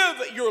you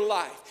live your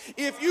life.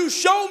 If you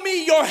show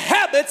me your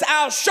habits,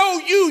 I'll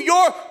show you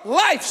your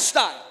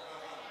lifestyle.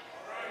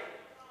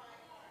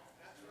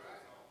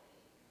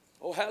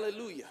 Oh,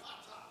 hallelujah.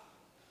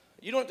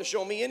 You don't have to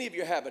show me any of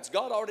your habits.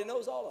 God already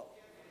knows all of them.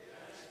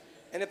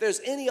 And if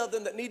there's any of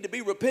them that need to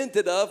be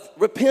repented of,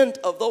 repent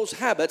of those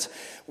habits.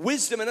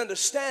 Wisdom and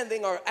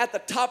understanding are at the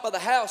top of the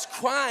house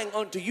crying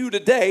unto you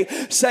today,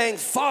 saying,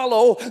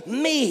 follow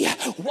me,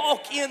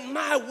 walk in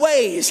my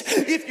ways.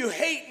 If you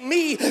hate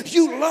me,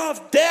 you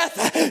love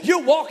death,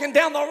 you're walking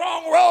down the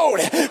wrong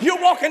road. You're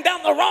walking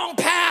down the wrong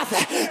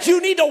path. You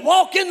need to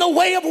walk in the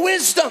way of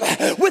wisdom.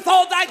 With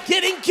all thy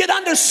getting, get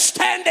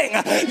understanding.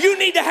 You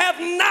need to have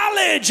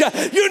knowledge.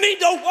 You need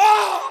to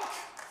walk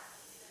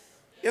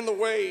in the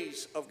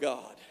ways of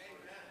God.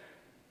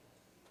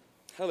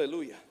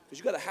 Hallelujah. Because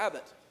you got a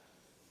habit.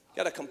 You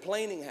got a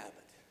complaining habit.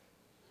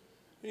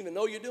 You don't even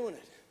know you're doing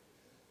it.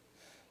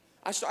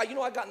 I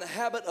got in the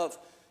habit of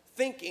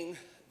thinking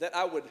that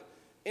I would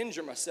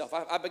injure myself.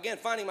 I began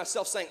finding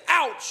myself saying,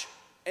 ouch,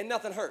 and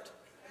nothing hurt.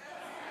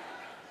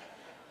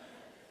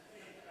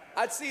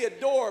 I'd see a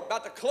door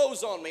about to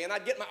close on me, and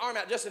I'd get my arm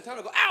out just in time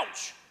to go,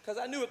 ouch, because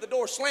I knew if the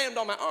door slammed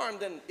on my arm,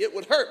 then it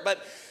would hurt.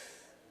 But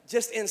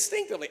just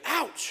instinctively,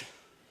 ouch.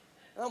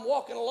 And I'm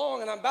walking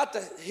along, and I'm about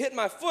to hit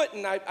my foot,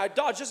 and I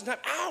dodge just in time,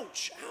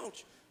 ouch,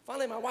 ouch.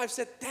 Finally, my wife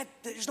said,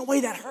 there's no way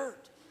that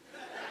hurt.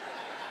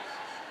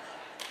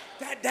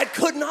 That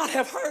could not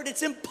have hurt.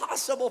 It's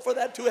impossible for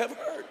that to have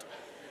hurt.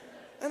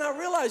 And I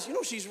realized,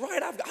 she's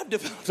right. I've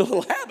developed a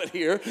little habit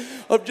here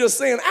of just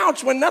saying,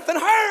 ouch, when nothing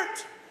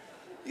hurt.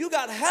 You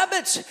got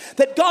habits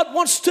that God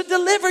wants to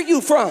deliver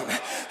you from.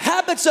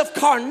 Habits of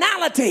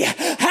carnality,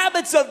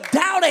 habits of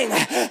doubting,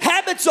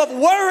 habits of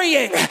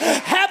worrying,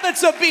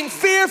 habits of being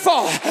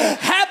fearful,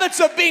 habits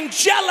of being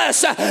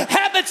jealous,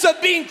 habits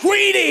of being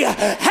greedy,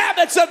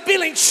 habits of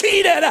feeling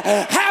cheated,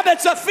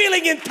 habits of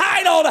feeling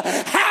entitled,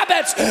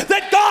 habits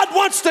that God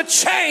wants to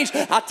change.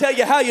 I'll tell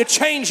you how you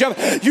change them.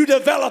 You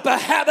develop a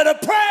habit of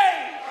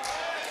praise.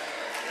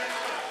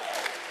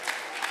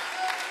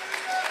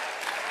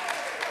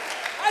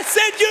 I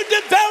said you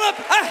develop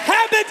a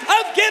habit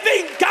of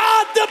giving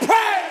God the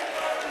praise.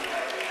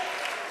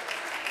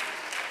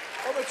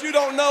 Oh, but you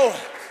don't know.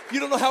 You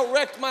don't know how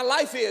wrecked my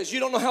life is. You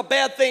don't know how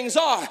bad things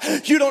are.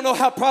 You don't know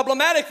how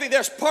problematic things.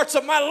 There's parts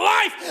of my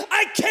life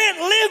I can't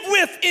live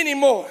with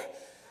anymore.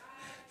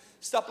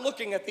 Stop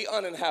looking at the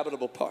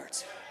uninhabitable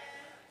parts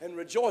and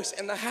rejoice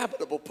in the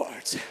habitable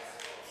parts.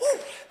 Woo.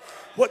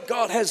 What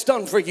God has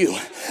done for you,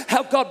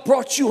 how God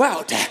brought you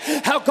out,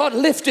 how God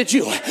lifted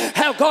you,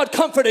 how God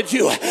comforted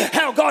you,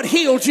 how God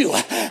healed you,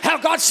 how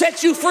God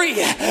set you free.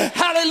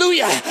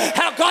 Hallelujah.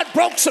 How God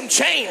broke some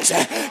chains.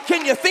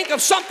 Can you think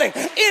of something?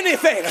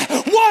 Anything.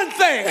 One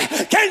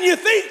thing. Can you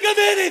think of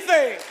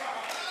anything?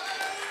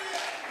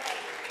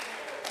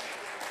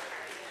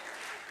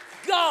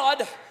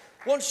 God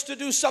wants to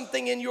do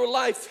something in your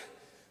life,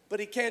 but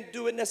He can't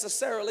do it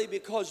necessarily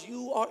because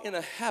you are in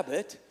a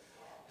habit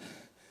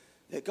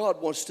that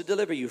God wants to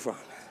deliver you from.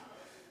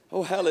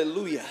 Oh,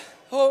 hallelujah.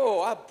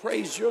 Oh, I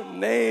praise your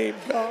name,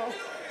 God.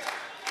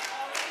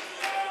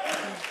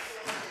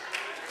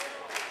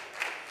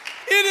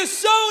 It is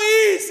so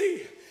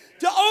easy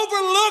to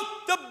overlook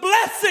the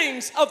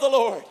blessings of the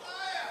Lord.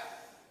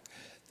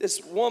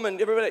 This woman,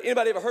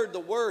 anybody ever heard the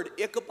word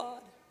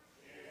Ichabod?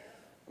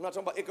 I'm not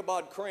talking about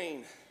Ichabod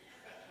Crane.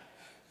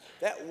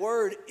 That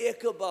word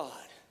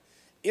Ichabod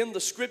in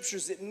the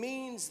scriptures, it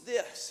means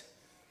this: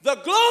 the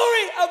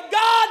glory of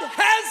God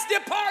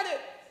has departed.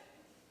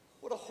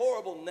 What a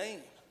horrible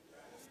name.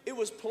 It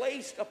was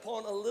placed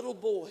upon a little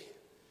boy.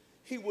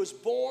 He was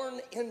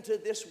born into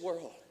this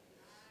world.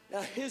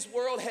 Now, his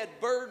world had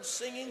birds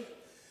singing.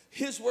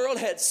 His world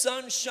had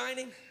sun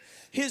shining.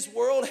 His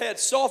world had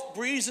soft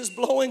breezes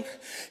blowing.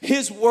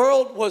 His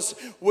world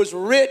was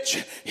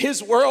rich.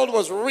 His world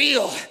was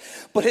real.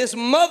 But his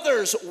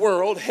mother's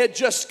world had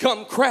just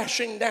come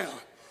crashing down.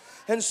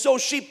 And so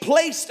she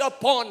placed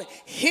upon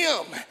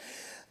him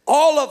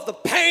all of the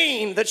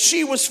pain that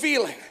she was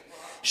feeling.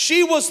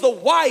 She was the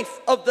wife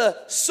of the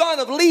son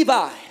of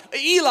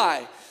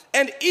Eli.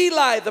 And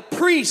Eli, the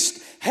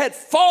priest, had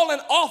fallen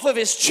off of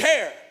his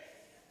chair,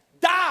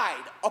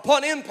 died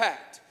upon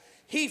impact.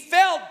 He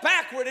fell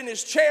backward in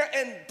his chair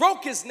and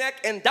broke his neck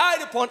and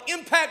died upon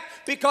impact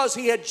because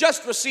he had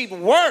just received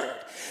word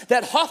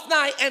that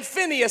Hophni and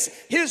Phinehas,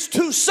 his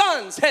two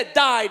sons, had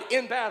died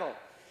in battle.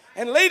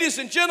 And ladies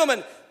and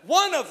gentlemen,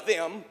 one of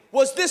them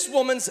was this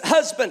woman's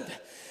husband.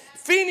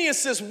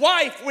 Phinehas'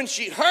 wife, when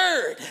she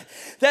heard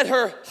that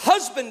her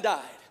husband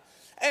died,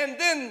 and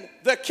then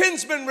the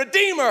kinsman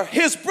redeemer,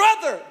 his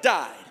brother,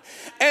 died,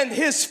 and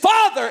his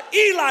father,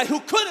 Eli, who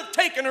could have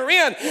taken her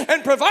in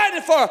and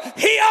provided for her,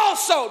 he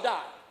also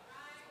died.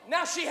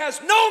 Now she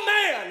has no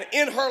man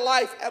in her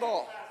life at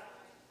all.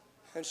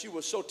 And she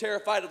was so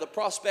terrified of the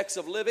prospects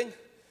of living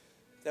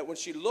that when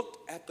she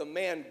looked at the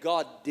man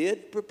God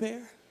did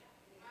prepare,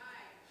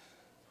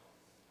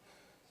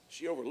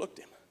 she overlooked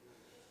him.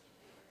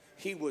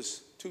 He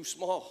was too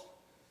small.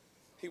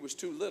 He was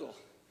too little.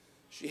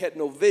 She had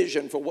no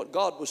vision for what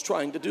God was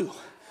trying to do.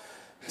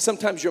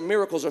 Sometimes your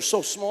miracles are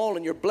so small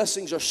and your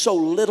blessings are so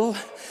little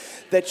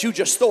that you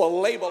just throw a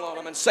label on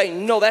them and say,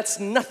 no, that's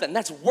nothing.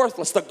 That's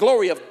worthless. The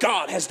glory of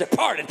God has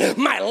departed.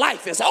 My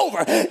life is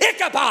over.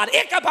 Ichabod,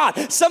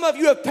 Ichabod. Some of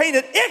you have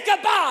painted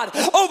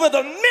Ichabod over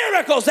the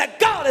miracles that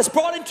God has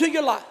brought into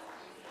your life.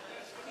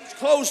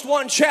 closed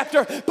one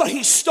chapter, but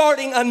he's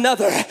starting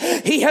another.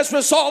 He has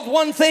resolved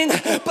one thing,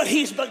 but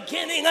he's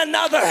beginning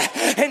another.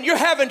 And you're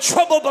having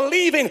trouble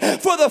believing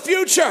for the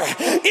future.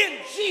 In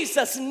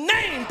Jesus'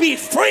 name, be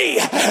free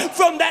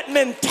from that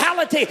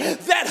mentality,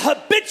 that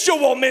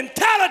habitual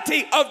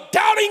mentality of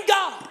doubting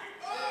God.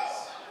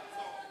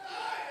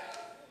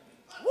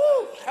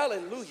 Woo,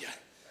 hallelujah.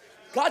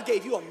 God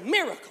gave you a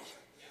miracle.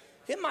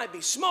 It might be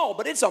small,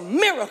 but it's a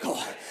miracle.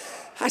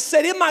 I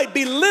said it might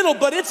be little,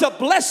 but it's a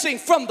blessing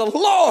from the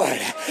Lord.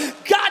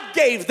 God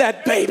gave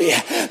that baby.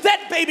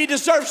 That baby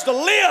deserves to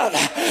live.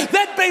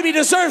 That baby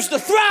deserves to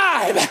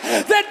thrive.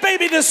 That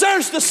baby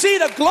deserves to see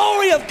the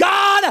glory of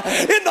God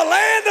in the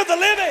land of the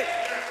living.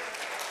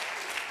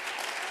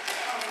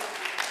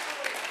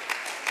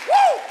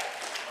 Woo!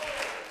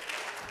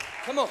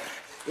 Come on.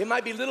 It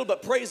might be little,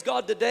 but praise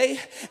God today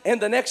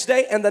and the next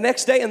day and the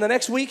next day and the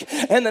next week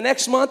and the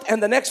next month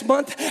and the next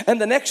month and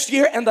the next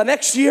year and the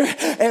next year.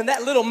 And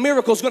that little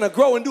miracle is going to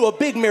grow into a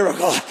big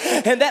miracle.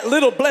 And that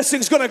little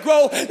blessing is going to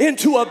grow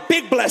into a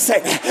big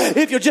blessing.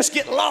 If you just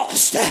get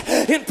lost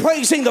in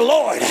praising the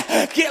Lord,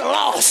 get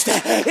lost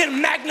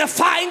in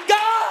magnifying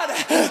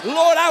God.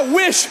 Lord, I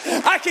wish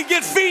I could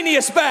get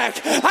Phineas back.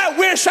 I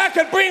wish I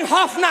could bring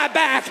Hophni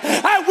back.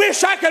 I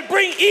wish I could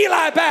bring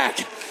Eli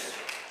back.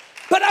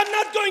 But I'm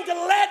not going to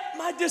let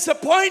my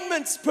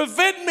disappointments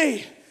prevent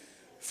me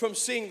from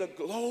seeing the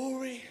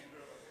glory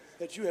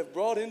that you have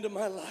brought into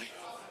my life.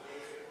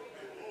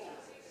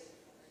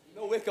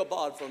 No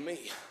Ichabod for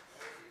me.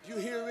 Do you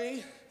hear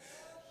me?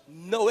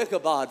 No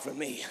Ichabod for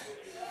me.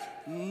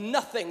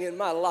 Nothing in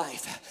my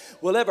life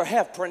will ever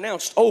have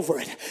pronounced over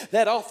it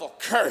that awful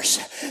curse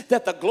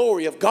that the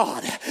glory of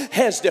God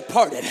has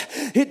departed.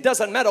 It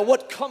doesn't matter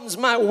what comes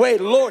my way.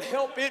 Lord,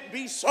 help it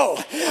be so.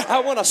 I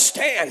want to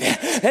stand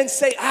and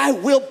say, I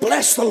will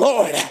bless the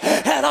Lord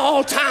at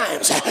all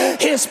times.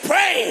 His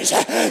praise,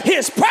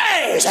 His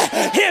praise,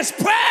 His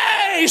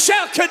praise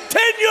shall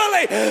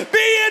continually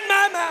be in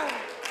my mouth.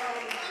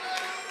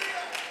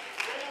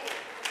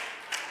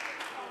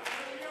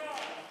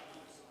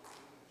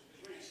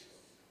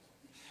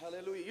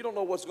 Hallelujah. You don't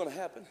know what's going to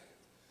happen.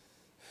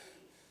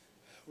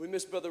 We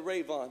miss Brother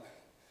Rayvon.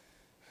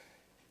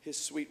 His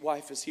sweet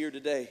wife is here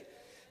today.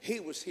 He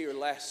was here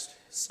last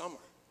summer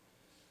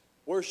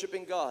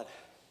worshiping God.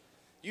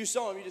 You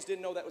saw him, you just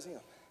didn't know that was him.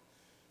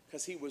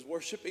 Because he was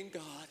worshiping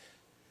God,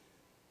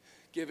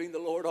 giving the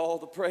Lord all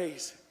the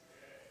praise.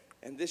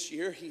 And this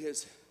year he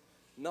is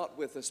not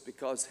with us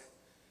because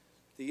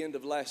at the end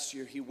of last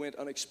year he went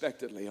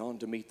unexpectedly on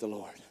to meet the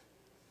Lord.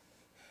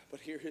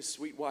 But here his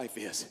sweet wife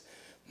is,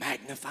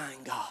 magnifying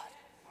God,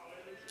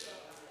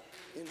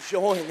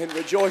 enjoying and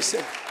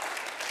rejoicing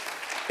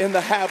in the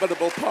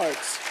habitable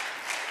parts.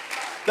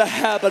 The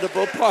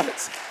habitable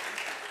parts.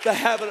 The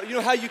habit. You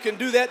know how you can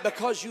do that?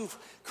 Because you've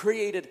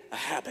created a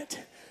habit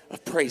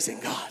of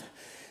praising God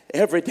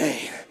every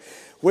day,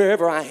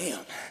 wherever I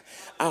am.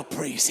 I'll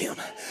praise him.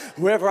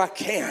 Wherever I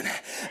can,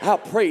 I'll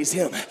praise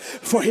him.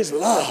 For his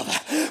love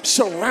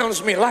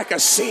surrounds me like a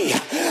sea.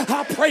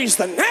 I'll praise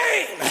the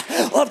name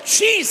of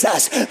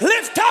Jesus.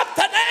 Lift up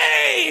the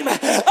name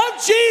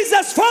of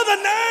Jesus, for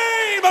the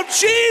name of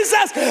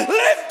Jesus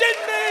lifted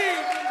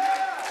me.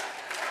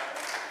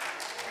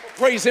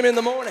 Praise him in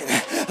the morning.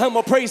 I'm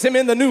going to praise him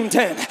in the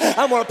noontime.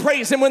 I'm going to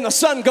praise him when the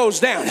sun goes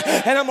down.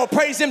 And I'm going to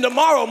praise him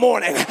tomorrow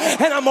morning.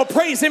 And I'm going to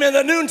praise him in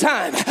the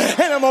noontime.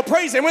 And I'm going to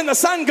praise him when the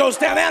sun goes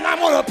down. And I'm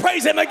going to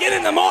praise him again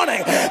in the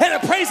morning. And I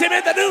praise him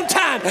in the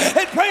noontime.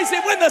 And praise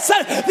him when the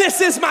sun.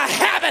 This is my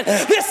habit.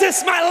 This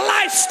is my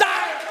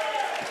lifestyle.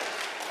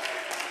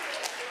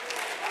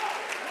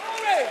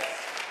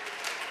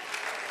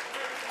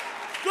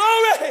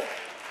 Glory. Glory.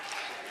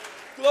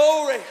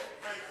 Glory.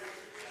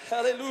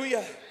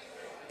 Hallelujah.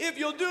 If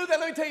you'll do that,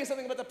 let me tell you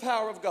something about the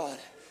power of God.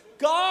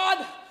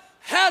 God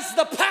has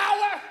the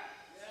power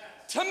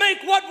to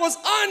make what was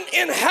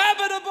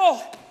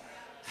uninhabitable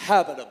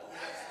habitable.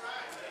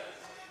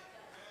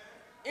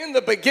 In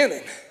the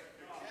beginning,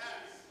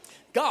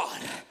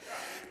 God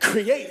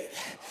created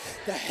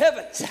the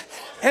heavens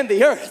and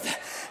the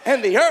earth.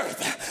 And the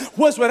earth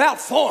was without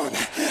form.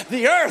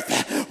 The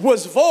earth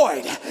was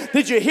void.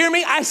 Did you hear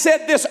me? I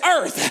said this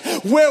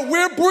earth where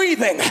we're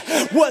breathing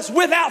was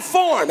without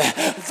form,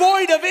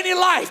 void of any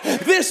life.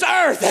 This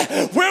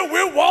earth where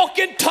we're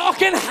walking,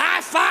 talking,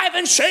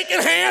 high-fiving,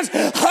 shaking hands,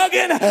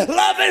 hugging,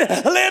 loving,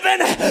 living.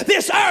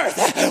 This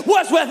earth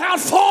was without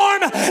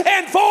form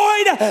and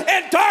void,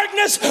 and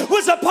darkness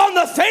was upon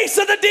the face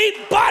of the deep.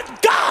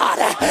 But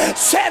God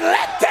said,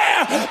 let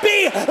there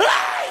be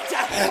light.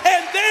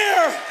 And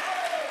there...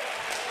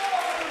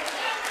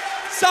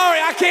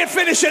 Sorry, I can't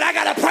finish it. I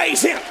got to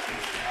praise him.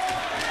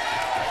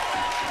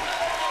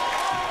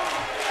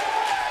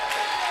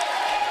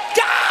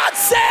 God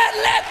said,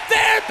 let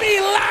there be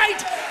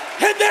light,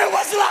 and there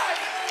was light.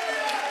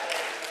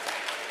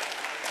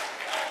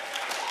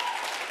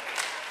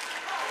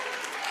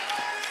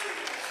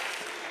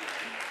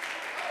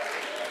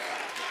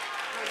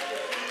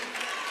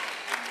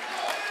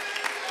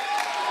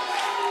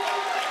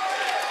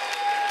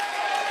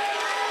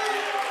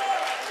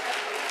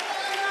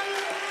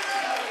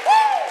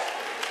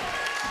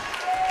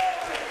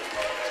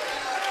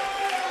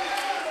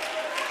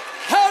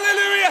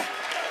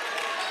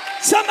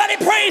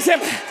 Somebody praise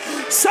him.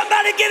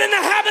 Somebody get in the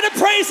habit of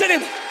praising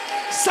him.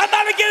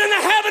 Somebody get in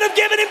the habit of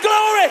giving him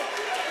glory.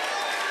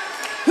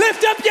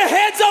 Lift up your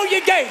heads, O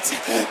ye gates.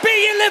 Be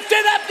ye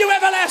lifted up, you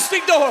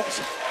everlasting doors.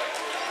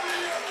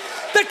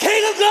 The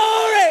King of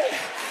glory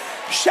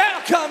shall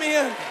come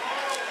in.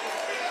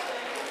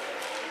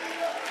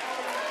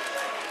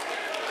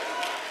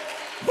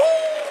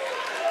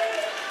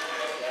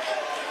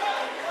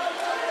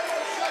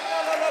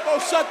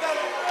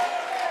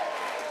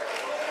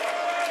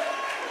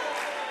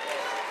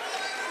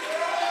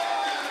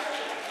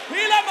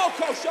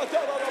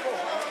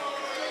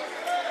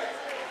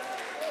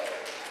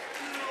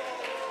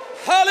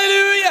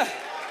 Hallelujah.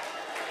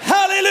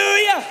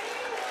 Hallelujah.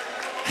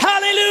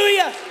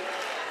 Hallelujah.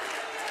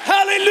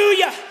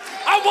 Hallelujah.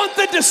 I want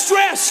the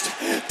distressed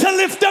to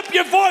lift up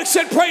your voice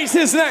and praise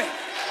his name.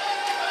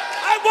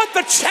 I want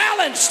the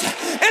challenged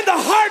and the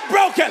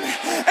heartbroken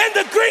and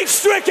the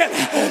grief-stricken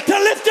to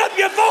lift up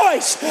your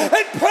voice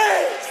and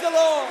praise the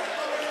Lord.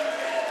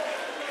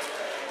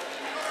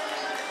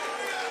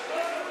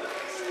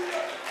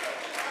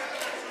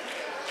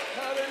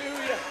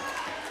 Hallelujah.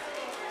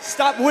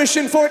 Stop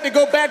wishing for it to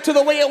go back to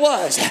the way it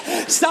was.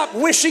 Stop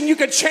wishing you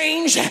could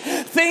change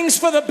things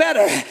for the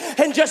better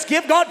and just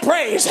give God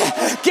praise.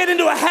 Get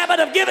into a habit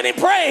of giving him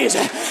praise.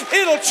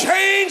 It'll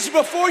change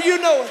before you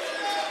know it.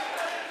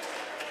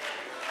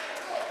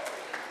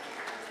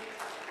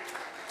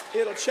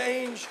 It'll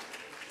change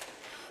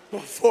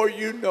before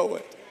you know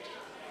it.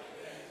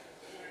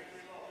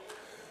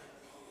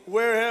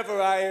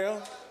 Wherever I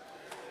am,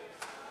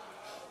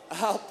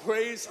 I'll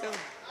praise him.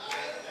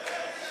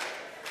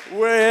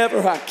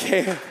 Wherever I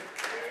can,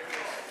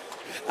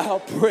 I'll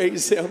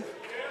praise him.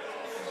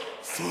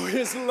 For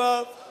his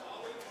love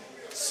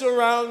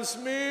surrounds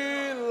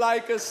me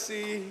like a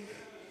sea.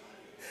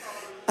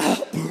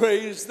 I'll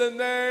praise the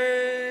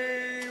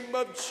name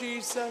of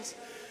Jesus.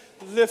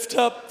 Lift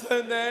up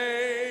the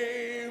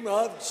name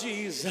of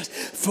Jesus,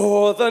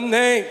 for the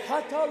name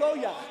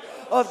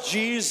of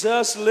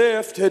Jesus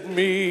lifted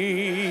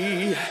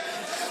me.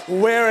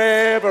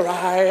 Wherever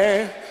I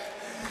am,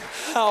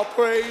 I'll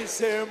praise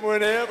him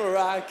whenever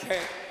I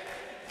can.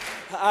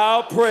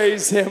 I'll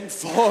praise him,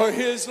 for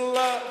his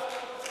love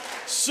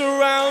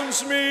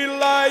surrounds me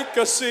like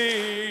a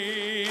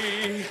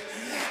sea.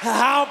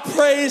 I'll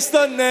praise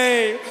the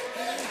name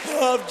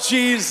of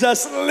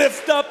Jesus.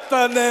 Lift up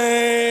the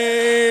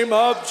name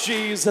of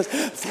Jesus,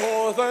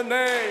 for the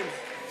name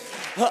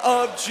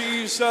of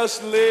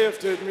Jesus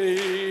lifted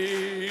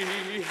me.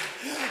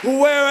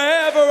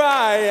 Wherever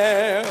I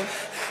am,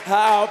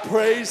 I'll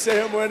praise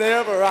him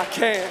whenever I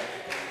can.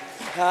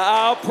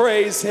 I'll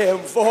praise him,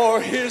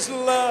 for his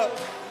love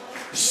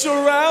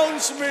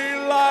surrounds me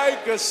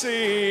like a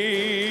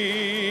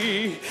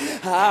sea.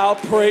 I'll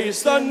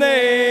praise the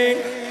name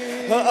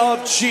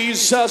of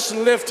Jesus.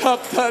 Lift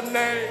up the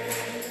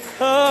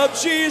name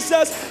of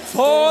Jesus,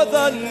 for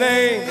the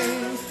name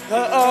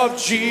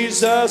of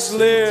Jesus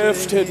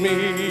lifted me.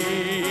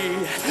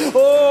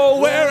 Oh,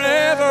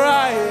 wherever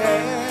I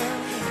am,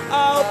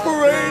 I'll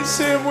praise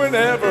him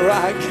whenever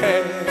I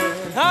can.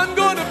 I'm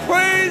going to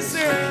praise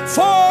him,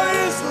 for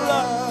his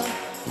love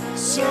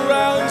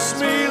surrounds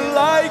me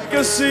like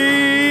a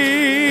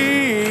sea.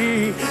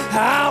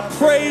 I'll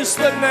praise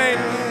the name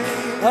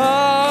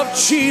of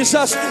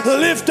Jesus.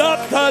 Lift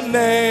up the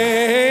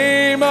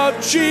name of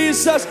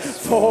Jesus,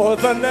 for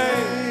the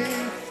name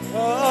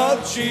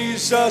of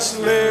Jesus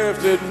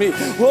lifted me.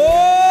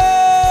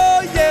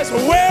 Oh, yes,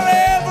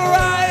 wherever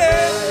I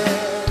am,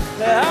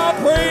 I'll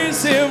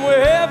praise him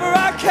wherever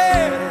I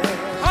can.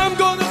 I'm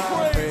going to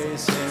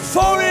praise him,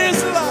 for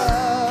his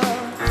love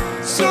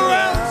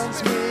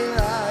surrounds me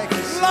like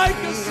a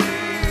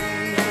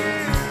sea.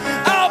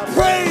 I'll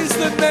praise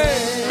the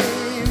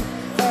name,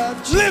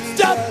 lift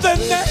up the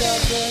name,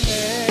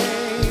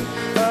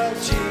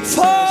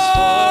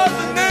 for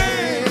the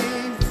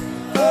name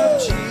of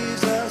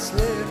Jesus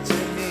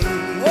lifted me.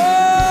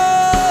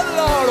 Oh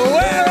Lord,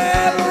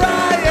 wherever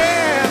I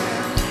am,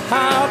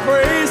 I'll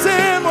praise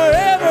him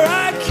wherever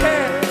I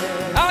can.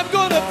 I'm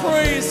gonna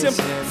praise him,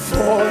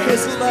 for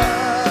his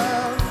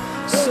love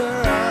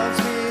surrounds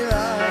me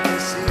like a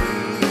sea.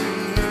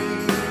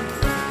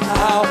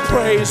 I'll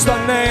praise the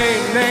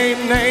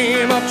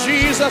name of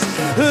Jesus.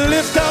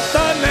 Lift up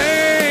the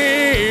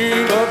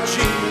name of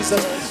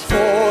Jesus,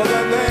 for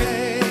the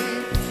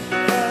name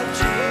of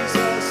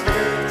Jesus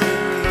lifted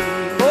me.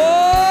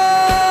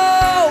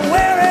 Oh,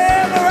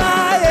 wherever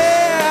I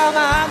am,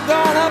 I'm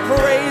gonna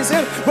praise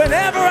him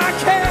whenever I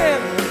can.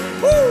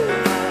 Woo!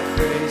 I'll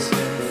praise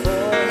him,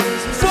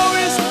 for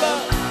his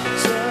love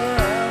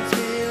surrounds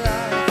me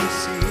like a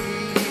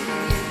sea.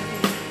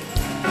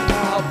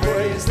 I'll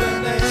praise the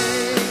name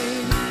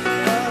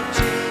of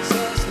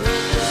Jesus.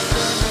 Lift up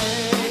the name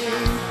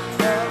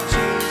of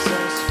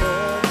Jesus,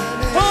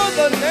 for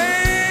the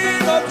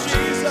name of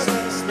Jesus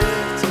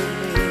lifted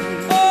me.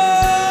 Oh,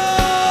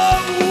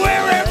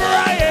 wherever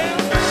I am,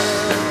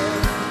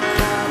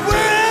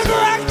 wherever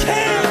I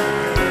can,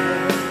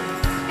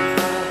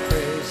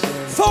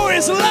 for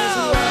his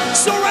love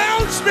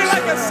surrounds me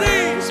like a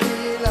sea.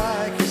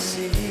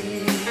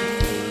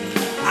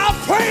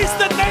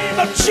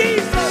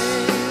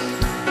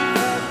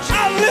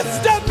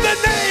 Lift up the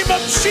name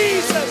of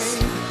Jesus.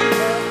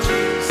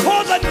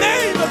 For the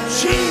name of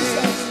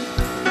Jesus.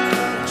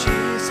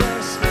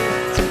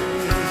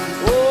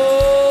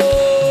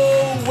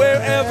 Oh,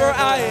 wherever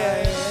I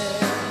am,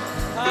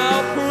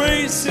 I'll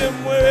praise him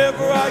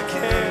wherever I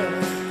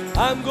can.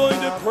 I'm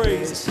going to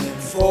praise him,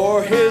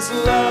 for his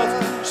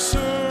love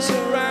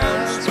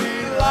surrounds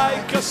me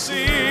like a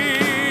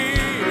sea.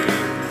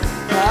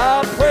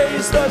 I'll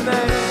praise the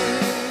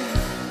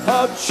name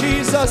of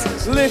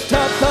Jesus. Lift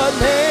up the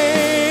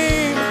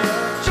name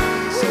of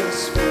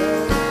Jesus. For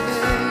the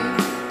name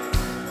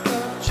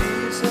of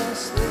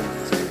Jesus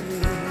lifted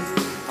me.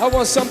 I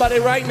want somebody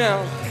right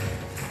now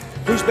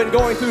who's been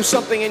going through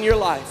something in your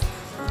life.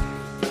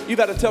 You've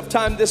had a tough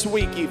time this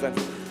week even.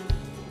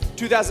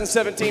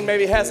 2017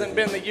 maybe hasn't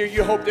been the year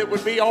you hoped it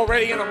would be.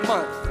 Already in a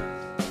month,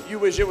 you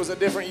wish it was a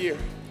different year.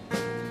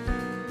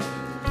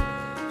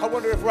 I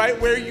wonder if right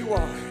where you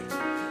are,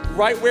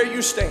 right where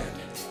you stand,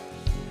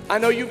 I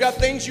know you've got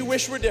things you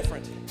wish were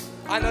different.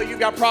 I know you've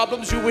got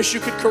problems you wish you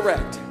could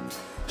correct.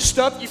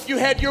 Stuff, if you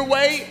had your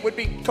way, would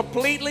be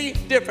completely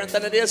different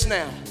than it is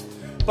now.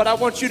 But I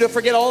want you to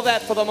forget all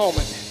that for the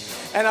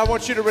moment. And I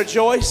want you to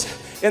rejoice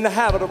in the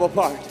habitable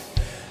part.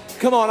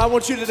 Come on, I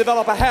want you to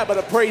develop a habit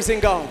of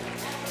praising God.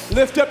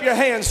 Lift up your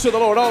hands to the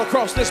Lord all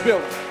across this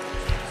building.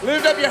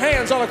 Lift up your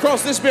hands all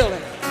across this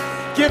building.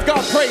 Give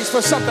God praise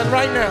for something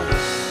right now.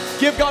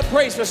 Give God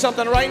praise for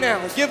something right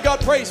now. Give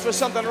God praise for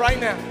something right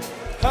now.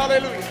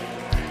 Hallelujah.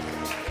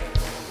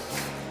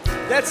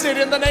 That's it,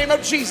 in the name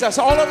of Jesus.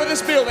 All over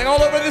this building,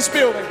 all over this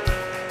building.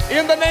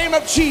 In the name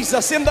of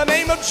Jesus, in the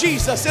name of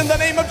Jesus, in the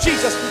name of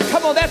Jesus.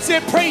 Come on, that's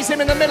it. Praise him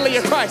in the middle of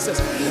your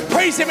crisis.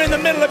 Praise him in the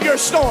middle of your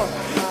storm.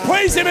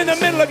 Praise him in the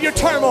middle of your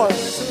turmoil.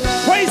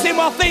 Praise him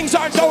while things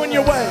aren't going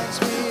your way.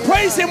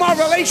 Praise him while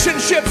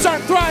relationships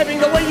aren't thriving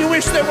the way you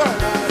wish they were.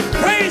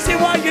 Praise him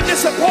while you're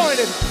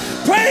disappointed.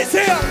 Praise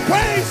him,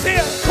 praise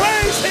him,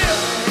 praise him.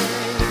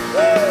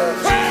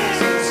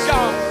 Praise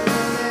God.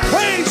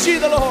 Praise ye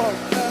the Lord.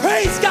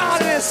 Praise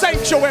God in his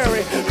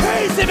sanctuary.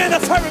 Praise him in the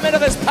firmament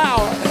of his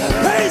power.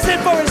 Praise him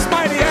for his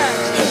mighty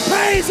acts.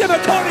 Praise him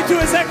according to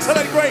his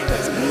excellent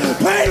greatness.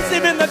 Praise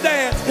him in the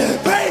dance.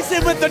 Praise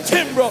him with the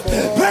timbrel.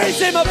 Praise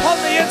him upon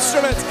the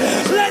instruments.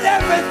 Let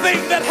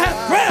everything that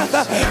hath breath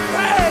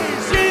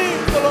praise ye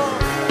the Lord.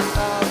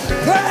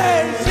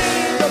 Praise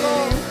ye the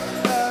Lord.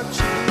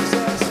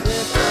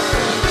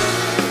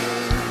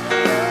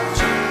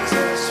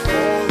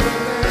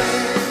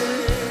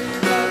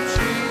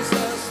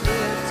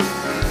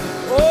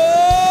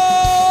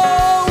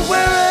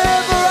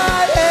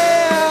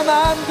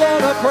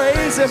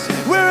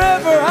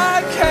 Wherever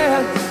I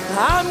can,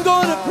 I'm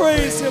gonna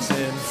praise him,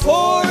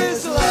 for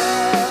his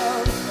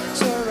love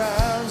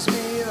surrounds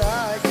me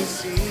like a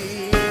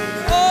sea.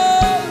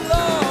 Oh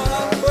Lord,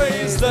 I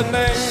praise the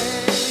name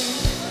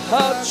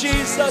of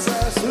Jesus.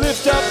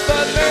 Lift up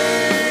the name